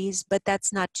laboratories, but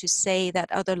that's not to say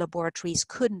that other laboratories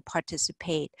couldn't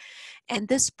participate. And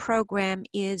this program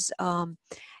is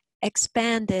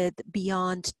expanded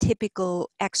beyond typical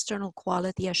external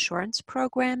quality assurance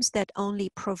programs that only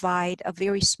provide a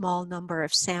very small number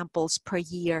of samples per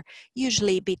year,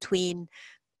 usually between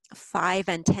 5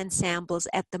 and 10 samples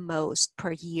at the most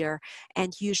per year,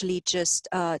 and usually just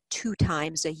 2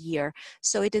 times a year.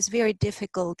 So it is very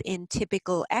difficult in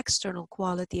typical external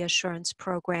quality assurance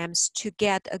programs to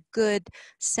get a good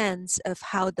sense of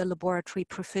how the laboratory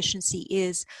proficiency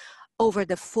is over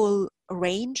the full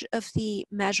range of the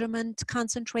measurement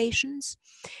concentrations.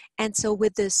 And so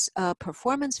with this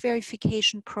performance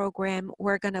verification program,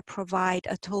 we're going to provide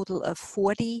a total of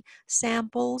 40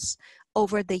 samples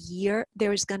over the year.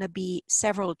 There's going to be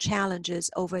several challenges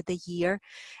over the year.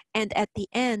 And at the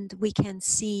end, we can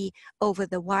see over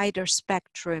the wider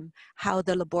spectrum how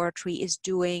the laboratory is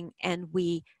doing, and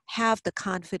we have the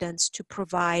confidence to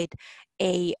provide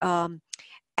a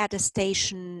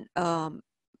attestation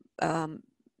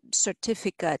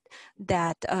certificate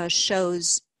that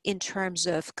shows in terms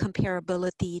of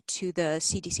comparability to the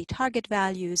CDC target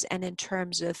values and in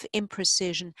terms of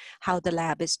imprecision how the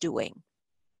lab is doing.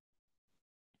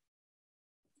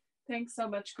 Thanks so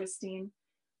much, Christine.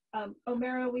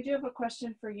 Homero, we do have a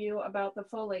question for you about the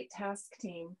Folate Task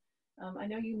Team. I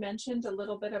know you mentioned a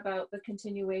little bit about the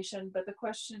continuation, but the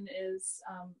question is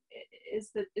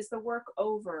the work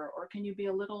over, or can you be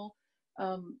a little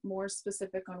more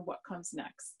specific on what comes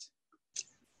next?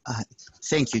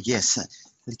 Thank you. Yes.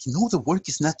 No, the work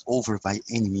is not over by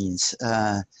any means.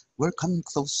 We're coming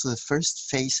close to the first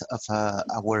phase of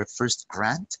our first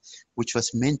grant, which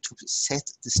was meant to set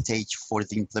the stage for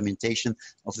the implementation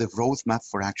of the roadmap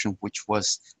for action, which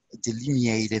was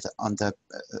delineated on the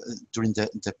during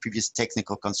the previous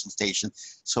technical consultation.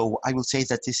 So I will say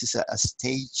that this is a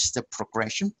staged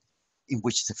progression, in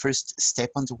which the first step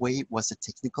on the way was a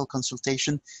technical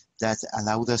consultation that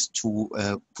allowed us to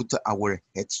put our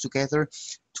heads together,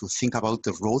 to think about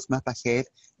the roadmap ahead,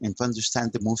 and to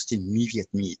understand the most immediate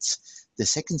needs. The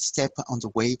second step on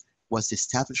the way was the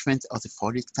establishment of the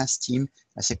Folate Task Team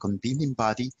as a convening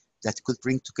body that could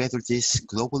bring together this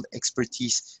global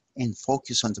expertise and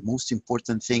focus on the most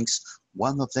important things,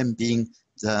 one of them being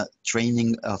the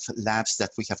training of labs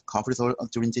that we have covered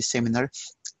during this seminar,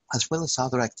 as well as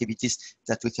other activities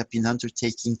that we have been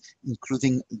undertaking,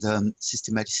 including the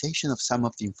systematization of some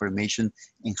of the information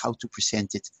and how to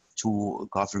present it to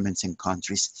governments and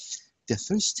countries. The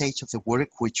third stage of the work,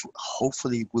 which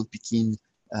hopefully will begin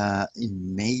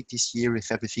in May this year,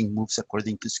 if everything moves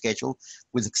according to schedule,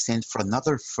 will extend for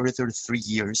another further 3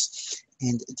 years.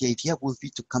 And the idea will be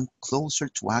to come closer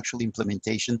to actual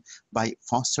implementation by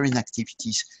fostering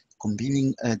activities,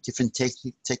 convening different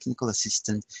technical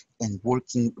assistance, and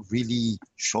working really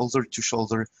shoulder to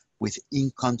shoulder with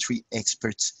in-country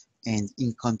experts and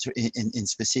in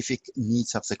specific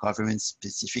needs of the government,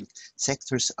 specific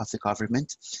sectors of the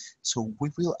government. So we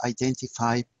will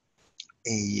identify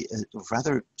a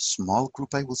rather small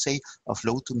group, I will say, of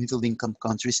low to middle income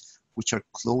countries, which are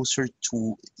closer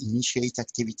to initiate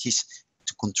activities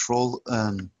to control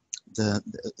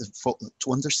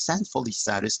to understand Folate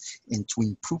status and to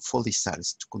improve Folate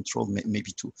status, to control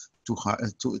maybe too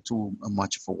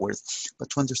much of a word, but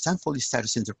to understand Folate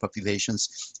status in their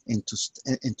populations and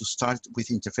to start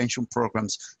with intervention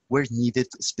programs where needed,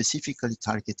 specifically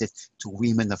targeted to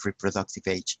women of reproductive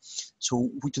age. So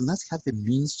we do not have the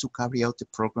means to carry out the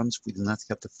programs. We do not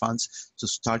have the funds to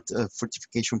start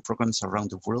fortification programs around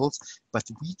the world, but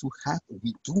we do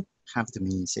have the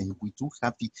means, and we do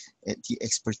have the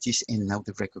expertise and now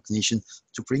the recognition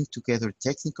to bring together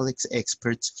technical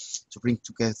experts, to bring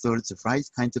together the right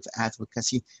kind of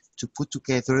advocacy, to put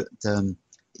together the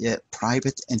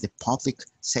private and the public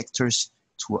sectors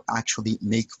to actually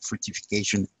make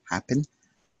fortification happen.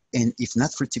 And if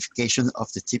not fortification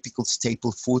of the typical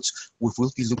staple foods, we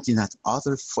will be looking at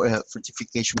other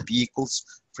fortification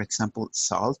vehicles, for example,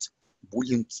 salt,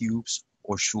 bouillon cubes,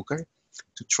 or sugar,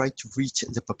 to try to reach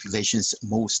the populations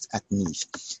most at need.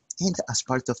 And as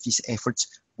part of these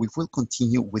efforts, we will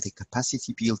continue with the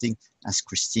capacity building, as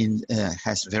Christine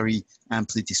has very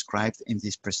amply described in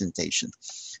this presentation.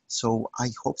 So I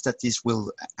hope that this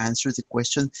will answer the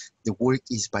question. The work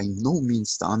is by no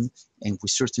means done, and we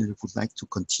certainly would like to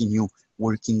continue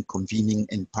working, convening,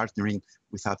 and partnering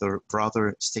with other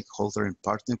broader stakeholder and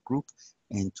partner group,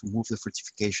 and to move the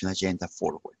fortification agenda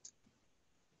forward.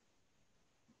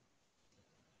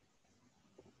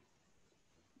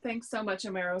 Thanks so much,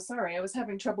 Homero. Sorry, I was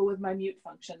having trouble with my mute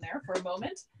function there for a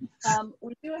moment.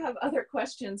 We do have other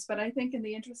questions, but I think in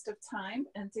the interest of time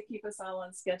and to keep us all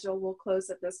on schedule, we'll close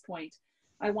at this point.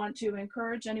 I want to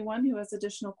encourage anyone who has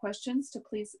additional questions to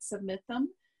please submit them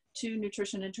to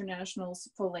Nutrition International's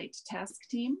Folate Task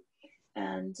Team,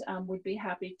 and we'd be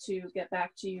happy to get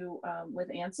back to you with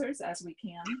answers as we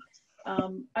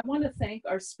can. I want to thank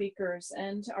our speakers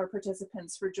and our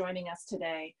participants for joining us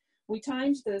today. We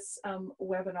timed this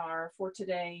webinar for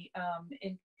today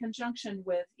in conjunction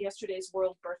with yesterday's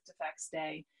World Birth Defects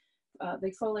Day.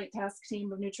 The Folate Task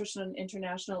Team of Nutrition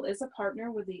International is a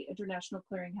partner with the International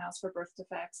Clearinghouse for Birth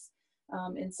Defects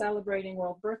in celebrating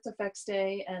World Birth Defects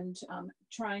Day and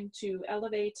trying to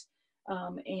elevate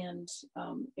and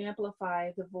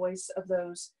amplify the voice of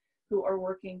those who are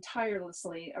working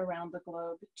tirelessly around the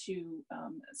globe to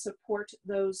support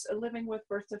those living with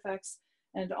birth defects,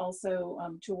 and also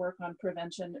to work on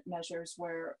prevention measures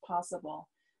where possible.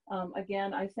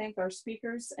 Again, I thank our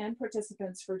speakers and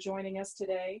participants for joining us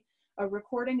today. A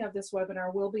recording of this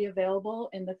webinar will be available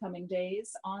in the coming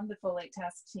days on the Folate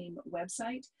Task Team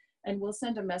website, and we'll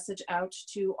send a message out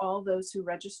to all those who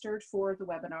registered for the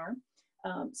webinar.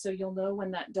 So you'll know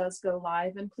when that does go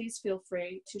live, and please feel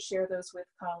free to share those with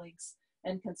colleagues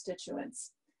and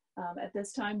constituents. At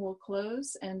this time, we'll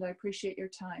close, and I appreciate your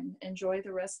time. Enjoy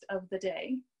the rest of the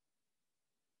day.